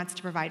 and he wants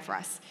to provide for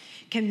us.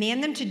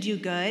 Command them to do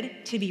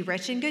good, to be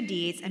rich in good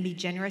deeds, and be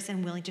generous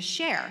and willing to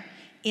share.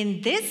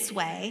 In this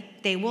way,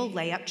 they will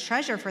lay up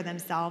treasure for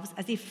themselves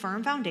as a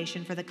firm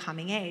foundation for the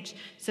coming age,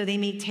 so they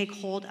may take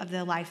hold of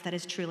the life that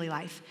is truly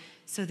life.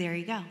 So there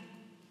you go.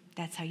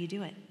 That's how you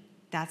do it.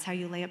 That's how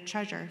you lay up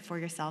treasure for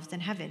yourselves in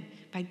heaven,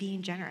 by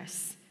being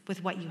generous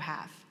with what you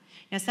have.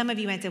 Now, some of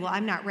you might say, well,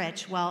 I'm not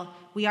rich. Well,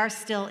 we are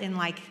still in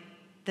like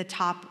the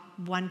top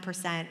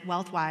 1%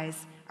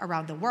 wealth-wise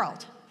around the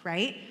world,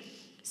 right?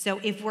 So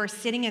if we're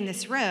sitting in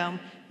this room,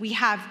 we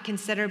have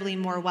considerably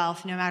more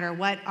wealth no matter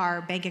what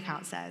our bank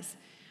account says,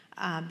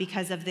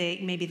 because of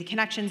maybe the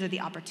connections or the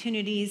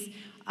opportunities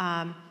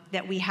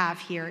that we have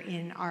here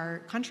in our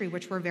country,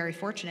 which we're very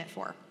fortunate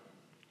for.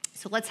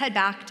 So let's head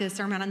back to the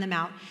Sermon on the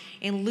Mount.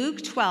 In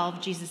Luke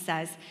 12, Jesus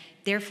says,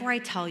 therefore I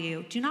tell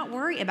you, do not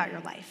worry about your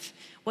life,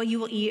 what you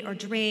will eat or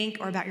drink,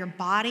 or about your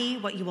body,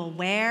 what you will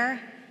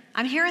wear.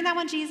 I'm hearing that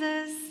one,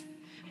 Jesus.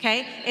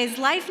 Okay, is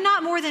life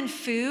not more than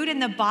food and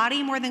the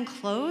body more than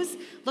clothes?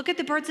 Look at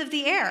the birds of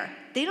the air.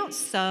 They don't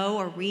sow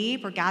or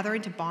reap or gather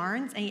into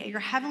barns, and yet your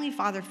heavenly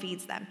Father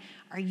feeds them.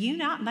 Are you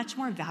not much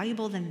more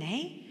valuable than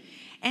they?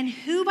 And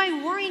who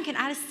by worrying can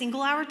add a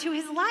single hour to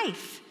his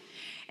life?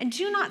 And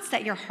do not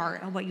set your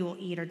heart on what you will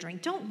eat or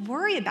drink. Don't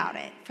worry about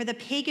it, for the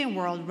pagan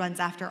world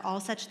runs after all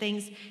such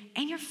things,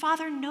 and your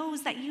Father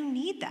knows that you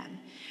need them.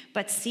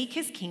 But seek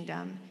his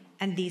kingdom,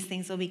 and these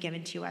things will be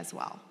given to you as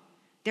well.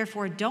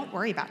 Therefore, don't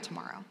worry about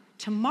tomorrow.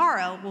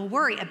 Tomorrow will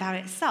worry about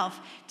itself.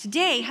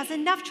 Today has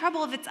enough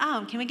trouble of its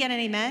own. Can we get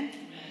an amen?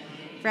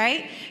 Amen.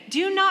 Right?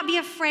 Do not be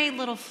afraid,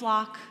 little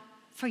flock,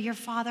 for your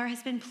Father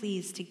has been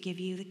pleased to give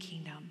you the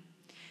kingdom.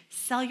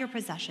 Sell your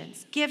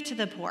possessions, give to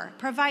the poor,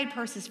 provide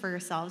purses for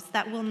yourselves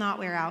that will not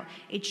wear out,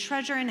 a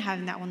treasure in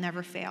heaven that will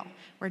never fail,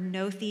 where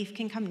no thief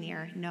can come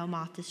near, no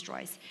moth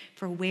destroys.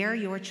 For where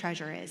your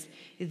treasure is,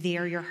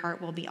 there your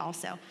heart will be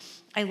also.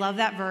 I love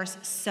that verse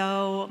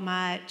so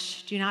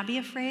much. Do not be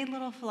afraid,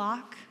 little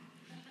flock.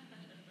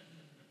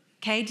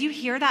 Okay, do you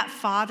hear that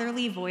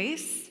fatherly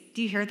voice?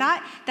 Do you hear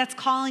that? That's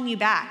calling you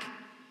back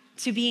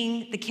to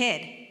being the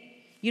kid.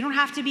 You don't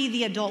have to be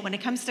the adult. When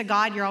it comes to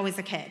God, you're always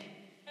a kid.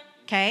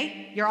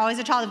 Okay? You're always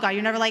a child of God.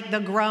 You're never like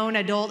the grown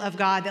adult of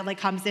God that like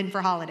comes in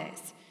for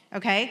holidays.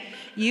 Okay?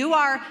 You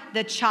are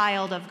the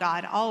child of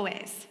God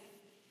always.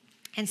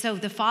 And so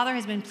the Father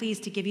has been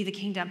pleased to give you the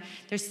kingdom.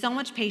 There's so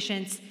much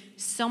patience,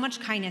 so much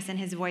kindness in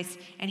his voice,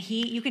 and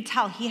you can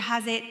tell he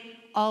has it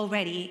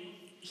already.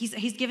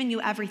 He's given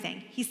you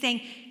everything. He's saying,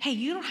 hey,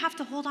 you don't have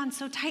to hold on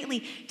so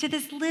tightly to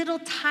this little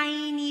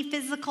tiny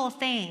physical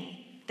thing.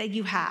 that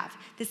you have,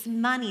 this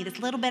money, this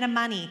little bit of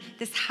money,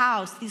 this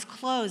house, these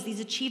clothes, these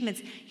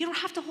achievements, you don't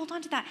have to hold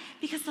on to that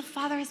because the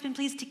Father has been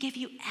pleased to give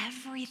you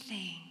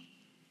everything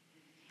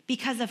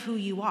because of who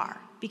you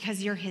are,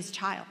 because you're his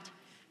child,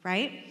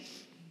 right?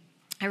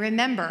 I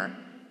remember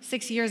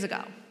 6 years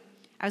ago,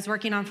 I was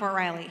working on Fort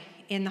Riley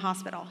in the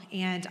hospital,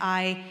 and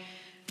I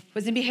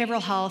was in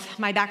behavioral health.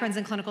 My background's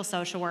in clinical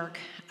social work,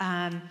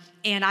 and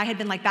I had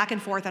been back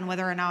and forth on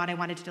whether or not I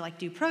wanted to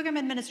do program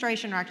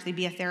administration or actually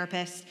be a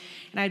therapist,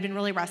 and I'd been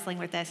really wrestling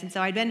with this. And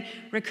so I'd been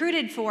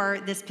recruited for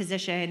this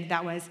position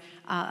that was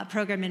a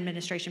program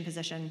administration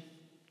position,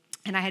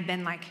 and I had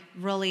been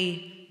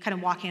really kind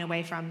of walking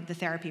away from the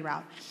therapy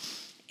route.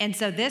 And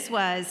so this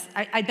was,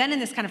 I'd been in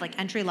this kind of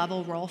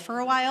entry-level role for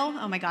a while.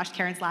 Oh my gosh,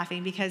 Karen's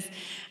laughing because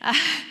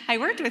I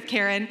worked with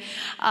Karen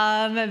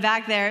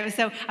back there.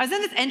 So I was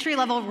in this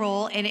entry-level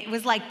role, and it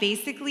was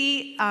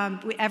basically,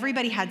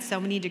 everybody had so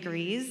many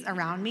degrees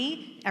around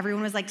me.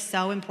 Everyone was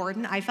so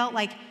important. I felt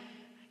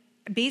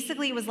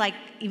basically it was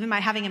even my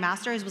having a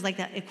master's was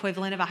the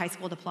equivalent of a high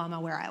school diploma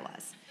where I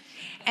was.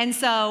 And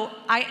so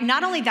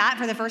not only that,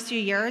 for the first few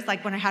years,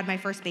 when I had my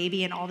first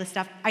baby and all this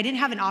stuff, I didn't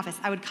have an office.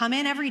 I would come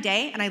in every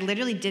day, and I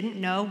literally didn't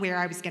know where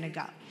I was going to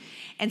go.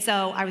 And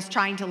so I was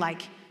trying to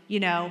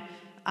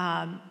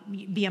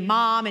be a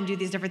mom and do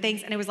these different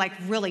things, and it was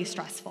really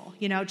stressful,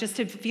 just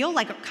to feel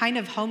kind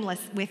of homeless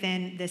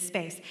within this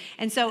space.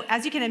 And so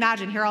as you can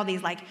imagine, here are all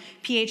these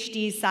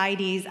PhDs,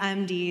 PsyDs,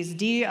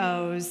 MDs,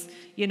 DOs,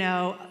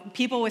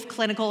 people with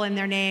clinical in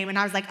their name, and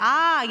I was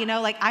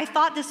I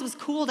thought this was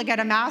cool to get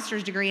a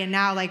master's degree, and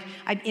now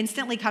I'm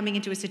instantly coming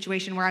into a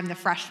situation where I'm the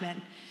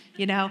freshman.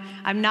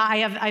 I'm not, I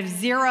have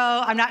zero,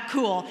 I'm not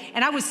cool.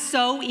 And I was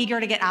so eager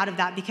to get out of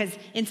that because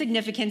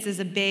insignificance is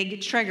a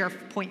big trigger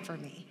point for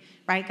me,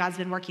 right? God's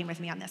been working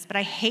with me on this. But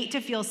I hate to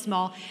feel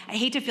small. I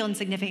hate to feel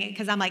insignificant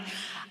because I'm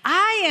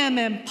I am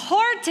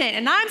important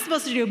and I'm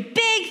supposed to do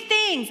big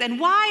things. And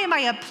why am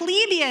I a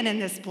plebeian in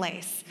this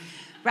place,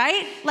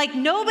 right?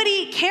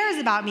 Nobody cares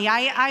about me.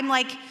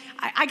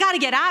 I got to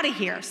get out of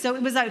here. So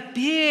it was a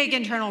big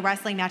internal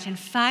wrestling match. And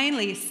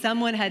finally,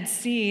 someone had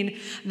seen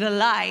the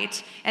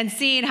light and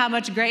seen how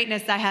much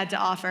greatness I had to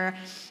offer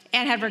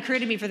and had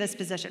recruited me for this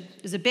position.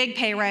 It was a big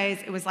pay raise.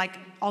 It was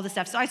all this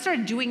stuff. So I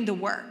started doing the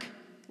work,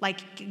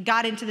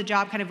 got into the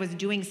job, kind of was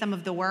doing some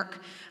of the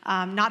work,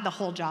 not the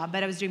whole job,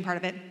 but I was doing part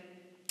of it.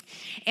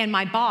 And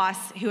my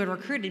boss, who had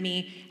recruited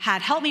me,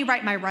 had helped me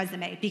write my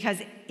resume because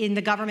in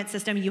the government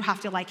system, you have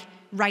to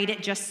write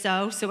it just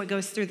so it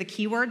goes through the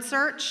keyword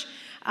search.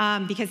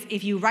 Because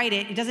if you write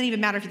it, it doesn't even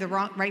matter if you're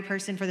the right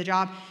person for the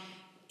job,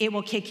 it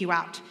will kick you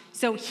out.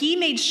 So he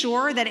made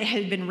sure that it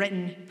had been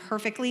written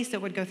perfectly so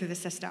it would go through the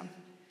system.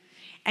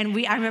 And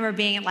I remember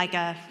being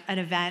at an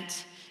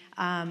event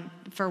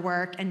for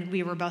work, and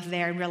we were both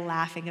there and we were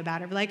laughing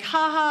about it. We're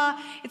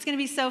haha, it's gonna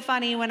be so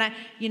funny when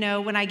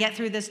I get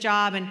through this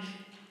job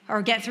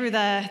or get through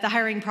the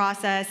hiring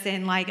process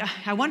and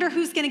I wonder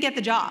who's gonna get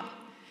the job.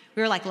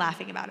 We were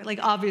laughing about it,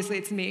 obviously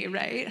it's me,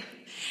 right?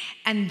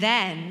 And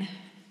then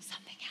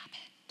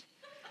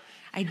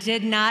I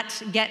did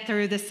not get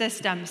through the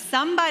system.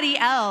 Somebody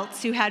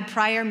else who had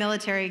prior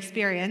military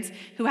experience,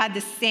 who had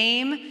the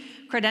same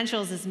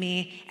credentials as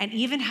me, and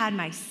even had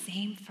my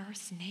same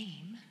first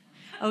name.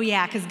 Oh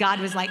yeah, because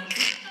God was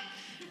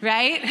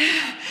right?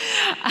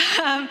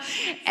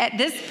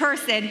 This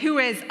person, who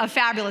is a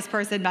fabulous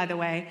person, by the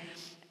way,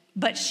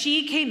 but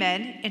she came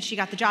in and she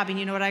got the job, and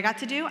you know what I got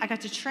to do? I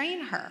got to train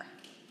her.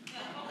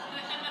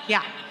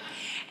 Yeah.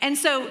 And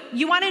so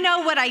you want to know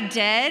what I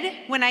did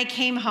when I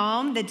came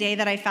home the day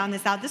that I found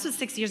this out? This was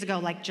 6 years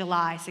ago,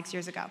 July, 6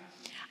 years ago.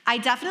 I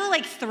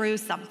definitely threw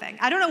something.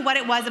 I don't know what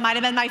it was. It might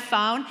have been my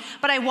phone,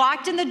 but I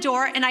walked in the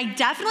door and I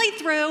definitely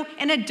threw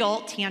an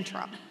adult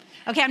tantrum.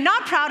 Okay, I'm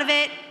not proud of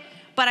it,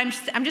 but I'm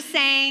just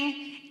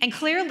saying, and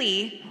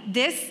clearly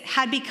this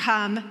had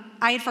become,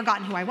 I had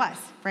forgotten who I was,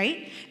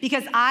 right?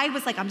 Because I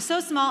was I'm so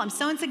small, I'm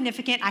so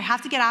insignificant, I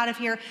have to get out of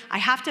here, I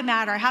have to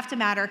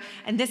matter,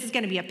 and this is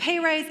gonna be a pay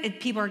raise, and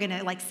people are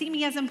gonna see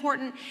me as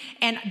important,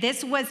 and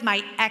this was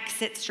my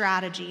exit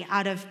strategy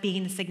out of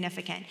being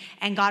significant.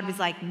 And God was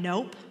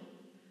nope.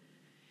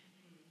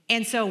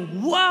 And so,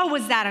 whoa,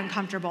 was that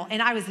uncomfortable.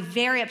 And I was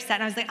very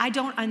upset, and I was I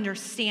don't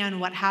understand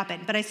what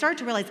happened. But I started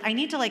to realize I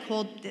need to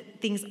hold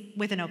things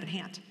with an open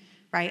hand.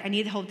 Right? I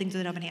need to hold things with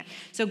an open hand.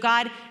 So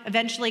God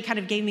eventually kind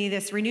of gave me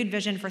this renewed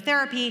vision for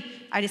therapy.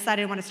 I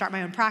decided I want to start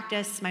my own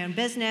practice, my own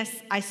business.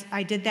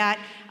 I did that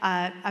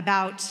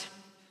about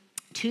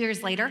 2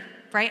 years later,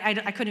 right?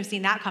 I couldn't have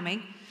seen that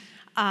coming.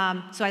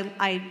 So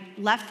I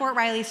left Fort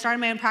Riley, started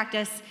my own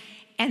practice,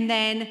 and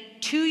then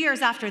 2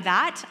 years after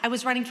that, I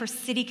was running for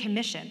city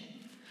commission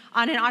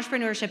on an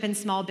entrepreneurship and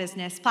small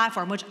business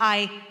platform, which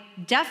I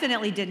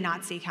definitely did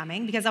not see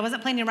coming because I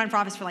wasn't planning to run for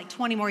office for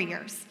 20 more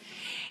years.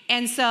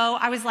 And so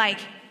I was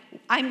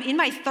I'm in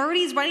my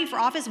 30s running for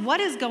office. What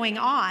is going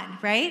on,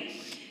 right?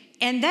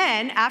 And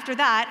then after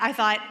that, I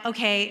thought,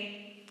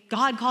 okay,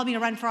 God called me to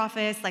run for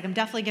office. Like, I'm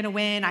definitely going to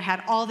win. I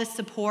had all this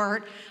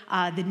support.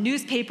 The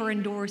newspaper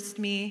endorsed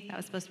me. That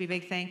was supposed to be a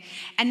big thing.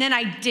 And then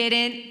I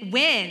didn't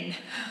win.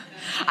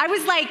 I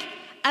was like,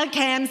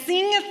 okay, I'm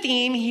seeing a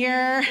theme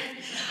here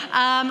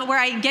where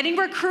I'm getting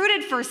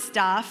recruited for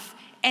stuff,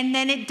 and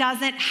then it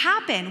doesn't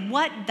happen.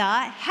 What the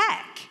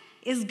heck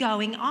is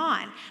going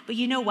on? But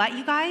you know what,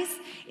 you guys?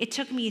 It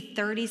took me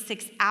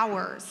 36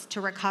 hours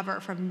to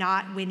recover from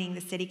not winning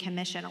the city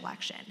commission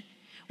election.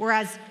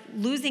 Whereas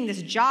losing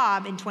this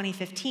job in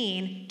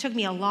 2015 took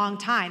me a long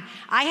time.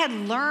 I had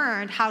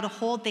learned how to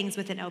hold things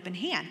with an open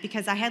hand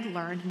because I had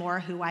learned more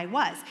who I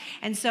was.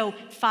 And so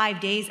 5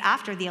 days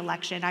after the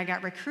election, I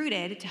got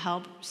recruited to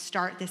help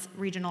start this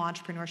regional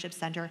entrepreneurship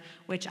center,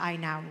 which I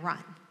now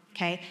run,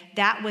 okay?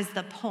 That was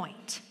the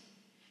point.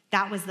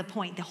 That was the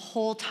point. The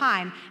whole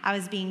time I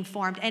was being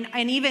formed. And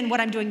even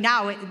what I'm doing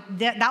now,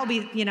 that will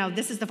be,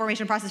 this is the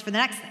formation process for the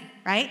next thing,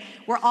 right?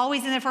 We're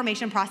always in the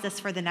formation process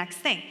for the next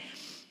thing.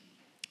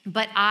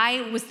 But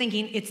I was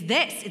thinking, it's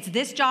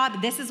this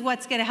job, this is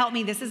what's gonna help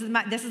me, this is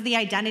the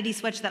identity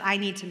switch that I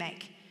need to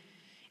make.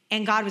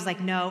 And God was like,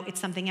 no, it's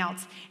something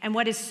else. And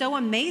what is so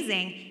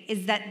amazing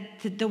is that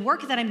the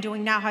work that I'm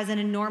doing now has an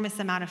enormous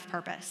amount of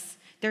purpose.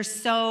 There's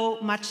so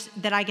much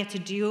that I get to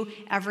do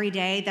every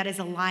day that is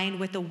aligned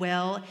with the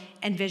will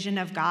and vision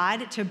of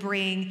God to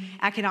bring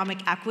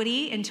economic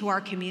equity into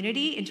our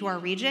community, into our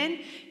region,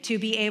 to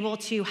be able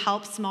to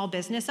help small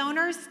business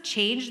owners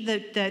change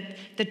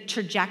the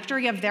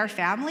trajectory of their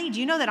family. Do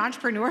you know that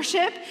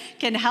entrepreneurship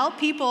can help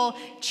people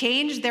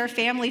change their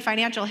family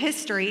financial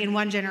history in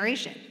one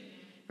generation?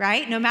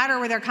 Right? No matter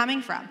where they're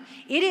coming from.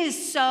 It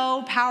is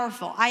so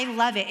powerful. I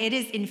love it. It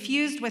is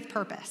infused with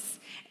purpose.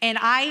 And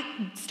I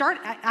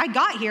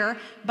got here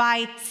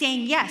by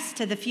saying yes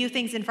to the few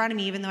things in front of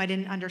me, even though I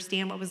didn't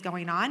understand what was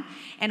going on,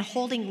 and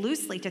holding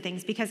loosely to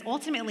things. Because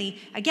ultimately,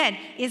 again,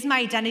 is my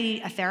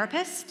identity a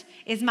therapist?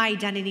 Is my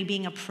identity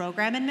being a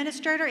program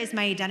administrator? Is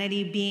my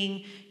identity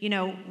being,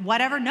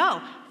 whatever?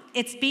 No,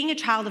 it's being a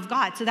child of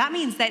God. So that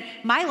means that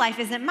my life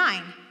isn't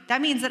mine.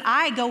 That means that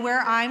I go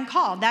where I'm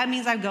called. That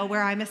means I go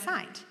where I'm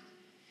assigned.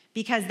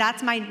 Because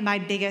that's my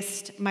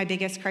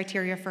biggest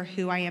criteria for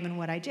who I am and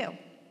what I do.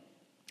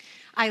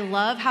 I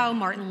love how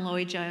Martin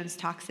Lloyd-Jones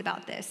talks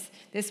about this.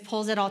 This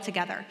pulls it all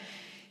together.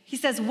 He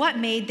says, what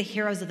made the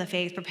heroes of the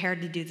faith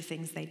prepared to do the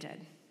things they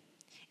did?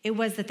 It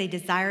was that they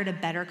desired a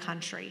better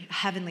country, a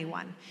heavenly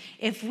one.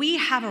 If we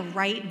have a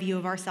right view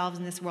of ourselves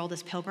in this world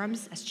as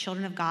pilgrims, as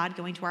children of God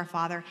going to our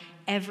Father,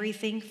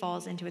 everything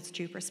falls into its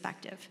true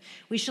perspective.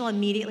 We shall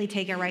immediately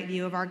take a right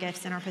view of our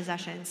gifts and our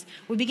possessions.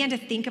 We begin to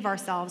think of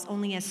ourselves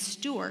only as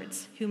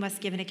stewards who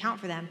must give an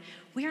account for them.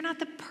 We are not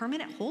the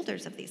permanent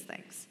holders of these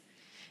things.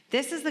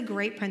 This is the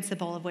great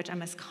principle of which I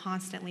must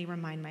constantly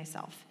remind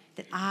myself,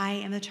 that I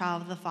am the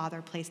child of the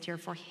Father placed here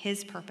for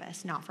his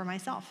purpose, not for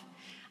myself.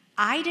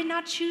 I did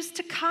not choose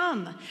to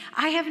come.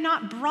 I have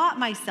not brought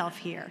myself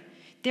here.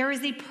 There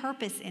is a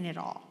purpose in it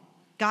all.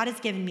 God has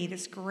given me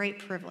this great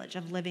privilege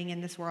of living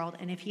in this world,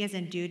 and if he has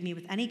endued me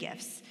with any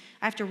gifts,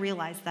 I have to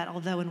realize that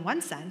although in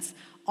one sense,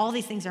 all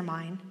these things are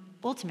mine,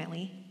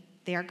 ultimately,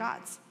 they are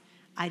God's.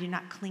 I do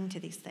not cling to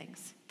these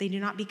things. They do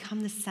not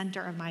become the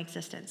center of my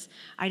existence.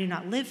 I do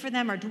not live for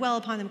them or dwell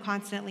upon them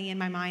constantly in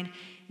my mind.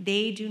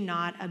 They do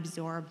not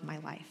absorb my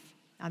life.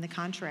 On the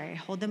contrary, I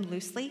hold them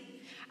loosely.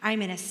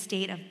 I'm in a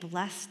state of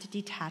blessed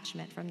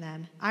detachment from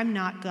them. I'm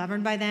not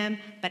governed by them,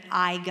 but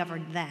I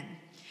govern them.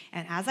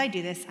 And as I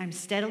do this, I'm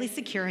steadily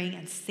securing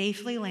and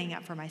safely laying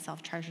up for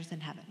myself treasures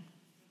in heaven.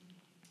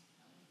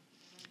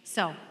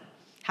 So,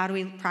 how do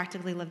we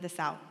practically live this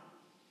out?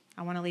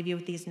 I want to leave you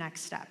with these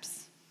next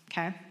steps,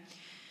 okay?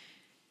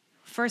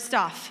 First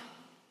off,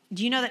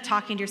 do you know that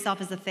talking to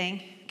yourself is a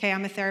thing? Okay,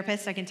 I'm a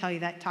therapist. I can tell you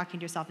that talking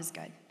to yourself is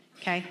good,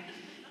 okay?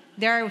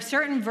 There are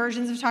certain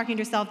versions of talking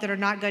to yourself that are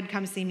not good.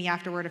 Come see me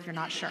afterward if you're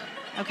not sure,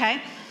 okay?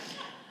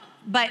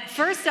 But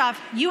first off,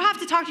 you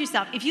have to talk to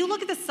yourself. If you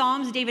look at the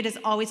Psalms, David is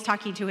always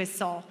talking to his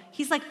soul.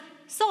 He's like,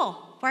 soul,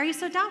 why are you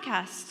so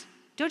downcast?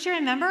 Don't you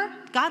remember?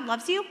 God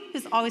loves you.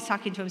 He's always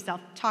talking to himself.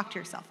 Talk to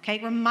yourself,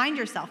 okay? Remind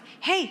yourself,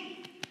 hey,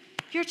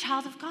 you're a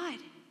child of God.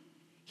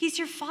 He's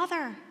your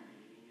Father.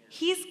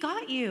 He's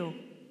got you.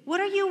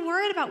 What are you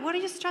worried about? What are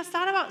you stressed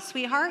out about,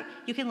 sweetheart?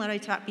 You can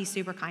literally be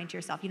super kind to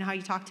yourself. You know how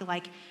you talk to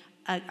like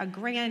a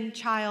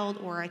grandchild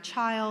or a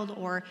child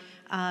or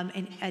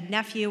a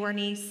nephew or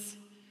niece?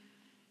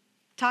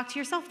 Talk to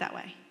yourself that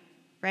way,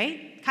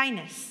 right?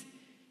 Kindness.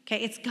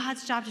 Okay, it's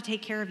God's job to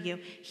take care of you.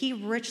 He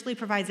richly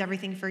provides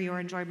everything for your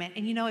enjoyment.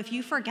 And if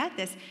you forget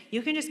this,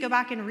 you can just go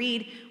back and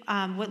read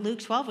what Luke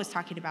 12 was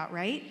talking about,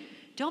 right?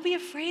 Don't be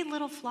afraid,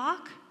 little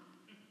flock.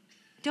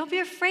 Don't be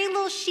afraid,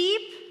 little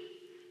sheep.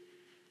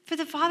 For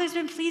the Father's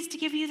been pleased to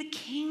give you the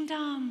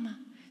kingdom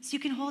so you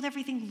can hold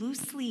everything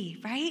loosely,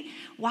 right?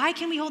 Why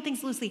can we hold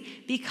things loosely?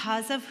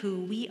 Because of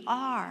who we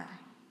are.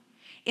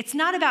 It's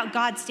not about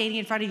God standing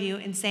in front of you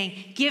and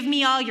saying, give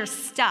me all your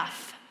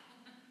stuff,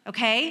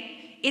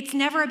 okay? It's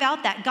never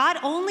about that. God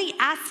only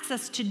asks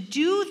us to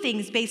do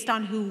things based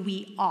on who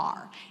we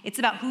are. It's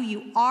about who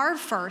you are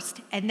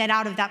first, and then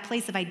out of that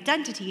place of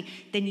identity,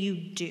 then you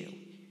do.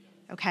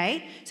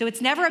 Okay? So it's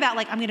never about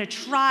like, I'm going to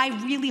try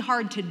really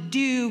hard to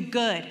do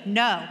good.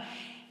 No.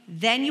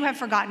 Then you have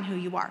forgotten who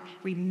you are.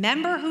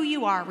 Remember who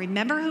you are,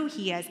 remember who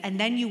he is, and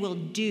then you will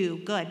do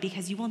good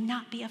because you will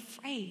not be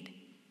afraid.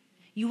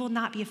 You will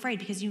not be afraid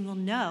because you will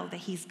know that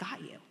he's got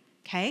you.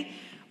 Okay?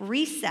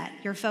 Reset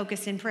your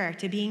focus in prayer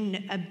to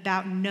being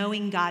about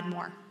knowing God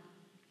more,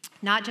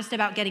 not just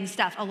about getting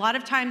stuff. A lot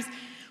of times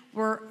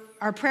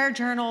our prayer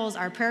journals,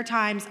 our prayer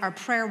times, our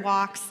prayer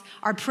walks,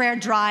 our prayer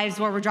drives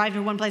where we're driving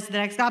from one place to the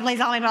next, God please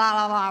help me, blah,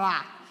 blah, blah,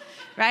 blah,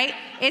 right?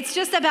 It's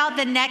just about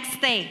the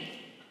next thing,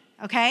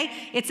 okay?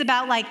 It's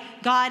about like,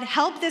 God,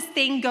 help this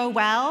thing go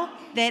well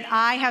that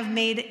I have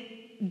made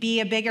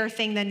be a bigger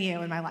thing than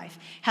you in my life.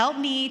 Help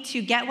me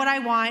to get what I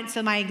want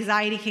so my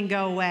anxiety can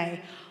go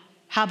away.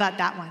 How about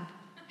that one?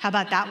 How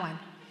about that one?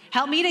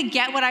 Help me to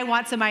get what I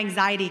want so my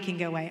anxiety can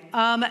go away.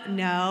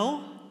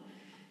 No,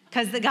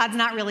 because God's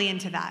not really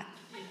into that,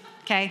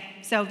 okay?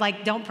 So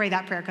like, don't pray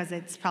that prayer because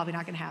it's probably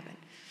not gonna happen,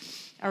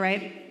 all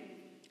right?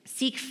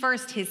 Seek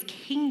first his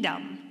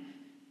kingdom,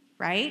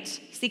 right?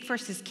 Seek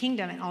first his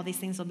kingdom and all these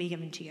things will be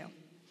given to you.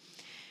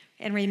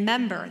 And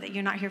remember that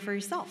you're not here for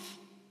yourself.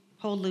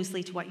 Hold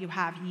loosely to what you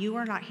have. You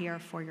are not here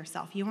for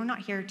yourself. You are not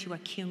here to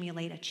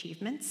accumulate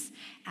achievements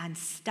and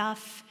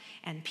stuff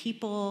and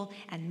people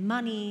and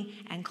money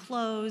and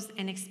clothes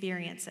and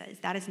experiences.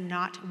 That is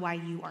not why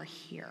you are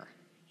here.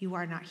 You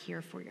are not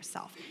here for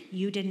yourself.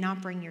 You did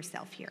not bring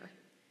yourself here.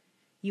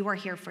 You are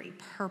here for a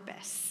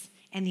purpose.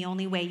 And the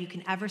only way you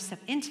can ever step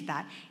into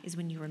that is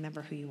when you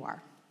remember who you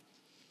are.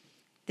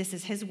 This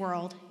is his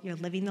world. You're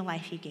living the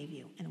life he gave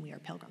you, and we are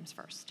pilgrims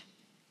first.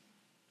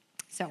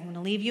 So I'm going to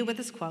leave you with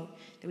this quote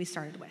that we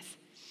started with.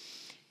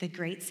 The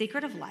great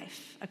secret of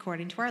life,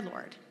 according to our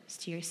Lord, is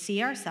to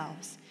see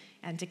ourselves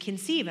and to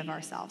conceive of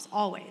ourselves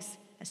always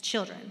as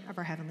children of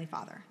our Heavenly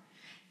Father.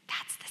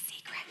 That's the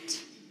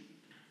secret.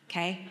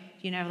 Okay?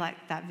 You know, like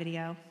that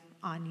video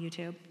on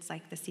YouTube? It's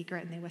like The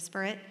Secret, and they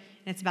whisper it,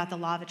 and it's about the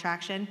law of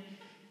attraction.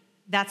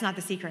 That's not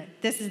the secret.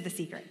 This is the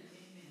secret.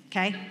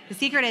 Okay? The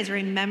secret is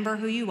remember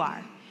who you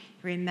are.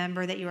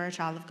 Remember that you are a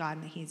child of God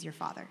and that he's your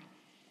Father.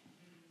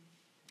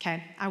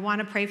 Okay, I want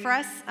to pray for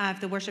us. If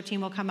the worship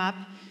team will come up,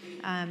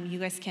 you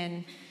guys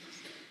can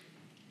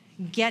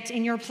get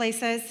in your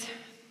places.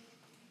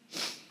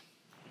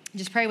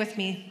 Just pray with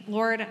me.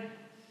 Lord,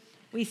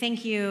 we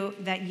thank you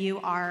that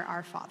you are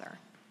our Father.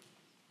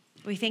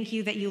 We thank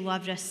you that you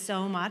loved us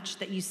so much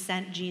that you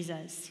sent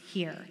Jesus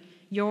here,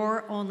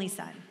 your only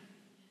Son,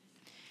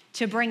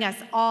 to bring us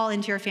all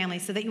into your family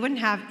so that you wouldn't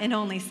have an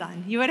only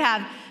son. You would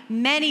have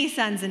many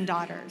sons and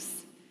daughters.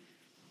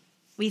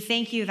 We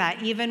thank you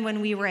that even when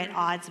we were at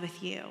odds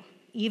with you,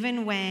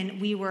 even when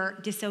we were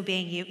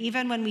disobeying you,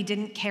 even when we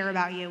didn't care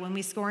about you, when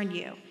we scorned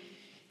you,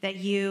 that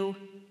you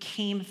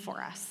came for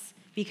us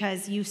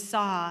because you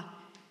saw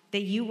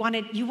that you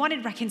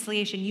wanted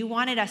reconciliation. You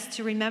wanted us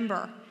to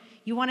remember.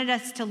 You wanted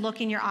us to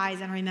look in your eyes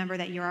and remember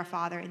that you're our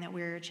Father and that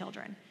we're your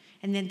children.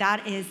 And then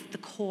that is the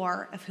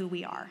core of who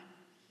we are.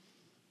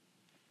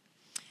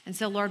 And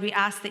so, Lord, we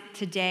ask that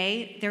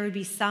today there would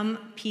be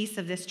some piece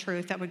of this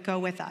truth that would go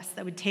with us,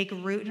 that would take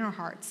root in our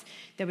hearts,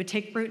 that would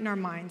take root in our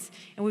minds,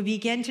 and would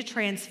begin to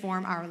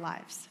transform our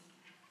lives.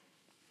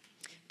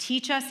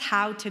 Teach us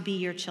how to be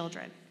your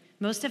children.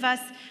 Most of us,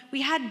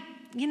 we had,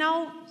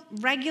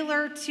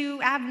 regular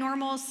to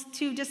abnormal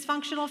to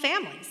dysfunctional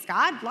families.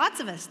 God, lots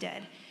of us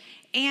did.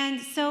 And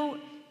so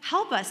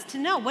help us to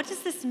know, what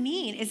does this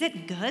mean? Is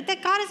it good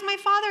that God is my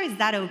Father? Is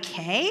that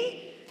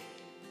okay?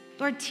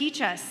 Lord,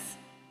 teach us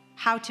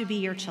how to be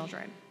your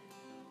children.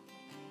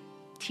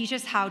 Teach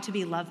us how to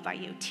be loved by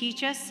you.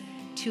 Teach us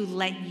to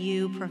let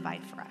you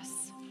provide for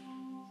us.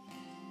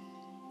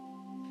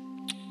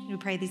 We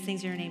pray these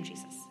things in your name,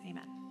 Jesus.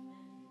 Amen.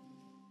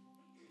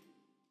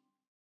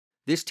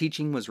 This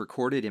teaching was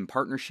recorded in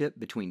partnership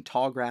between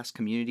Tallgrass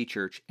Community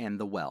Church and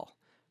The Well.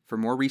 For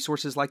more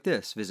resources like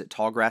this, visit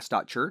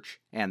tallgrass.church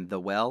and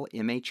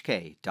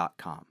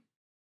thewellmhk.com.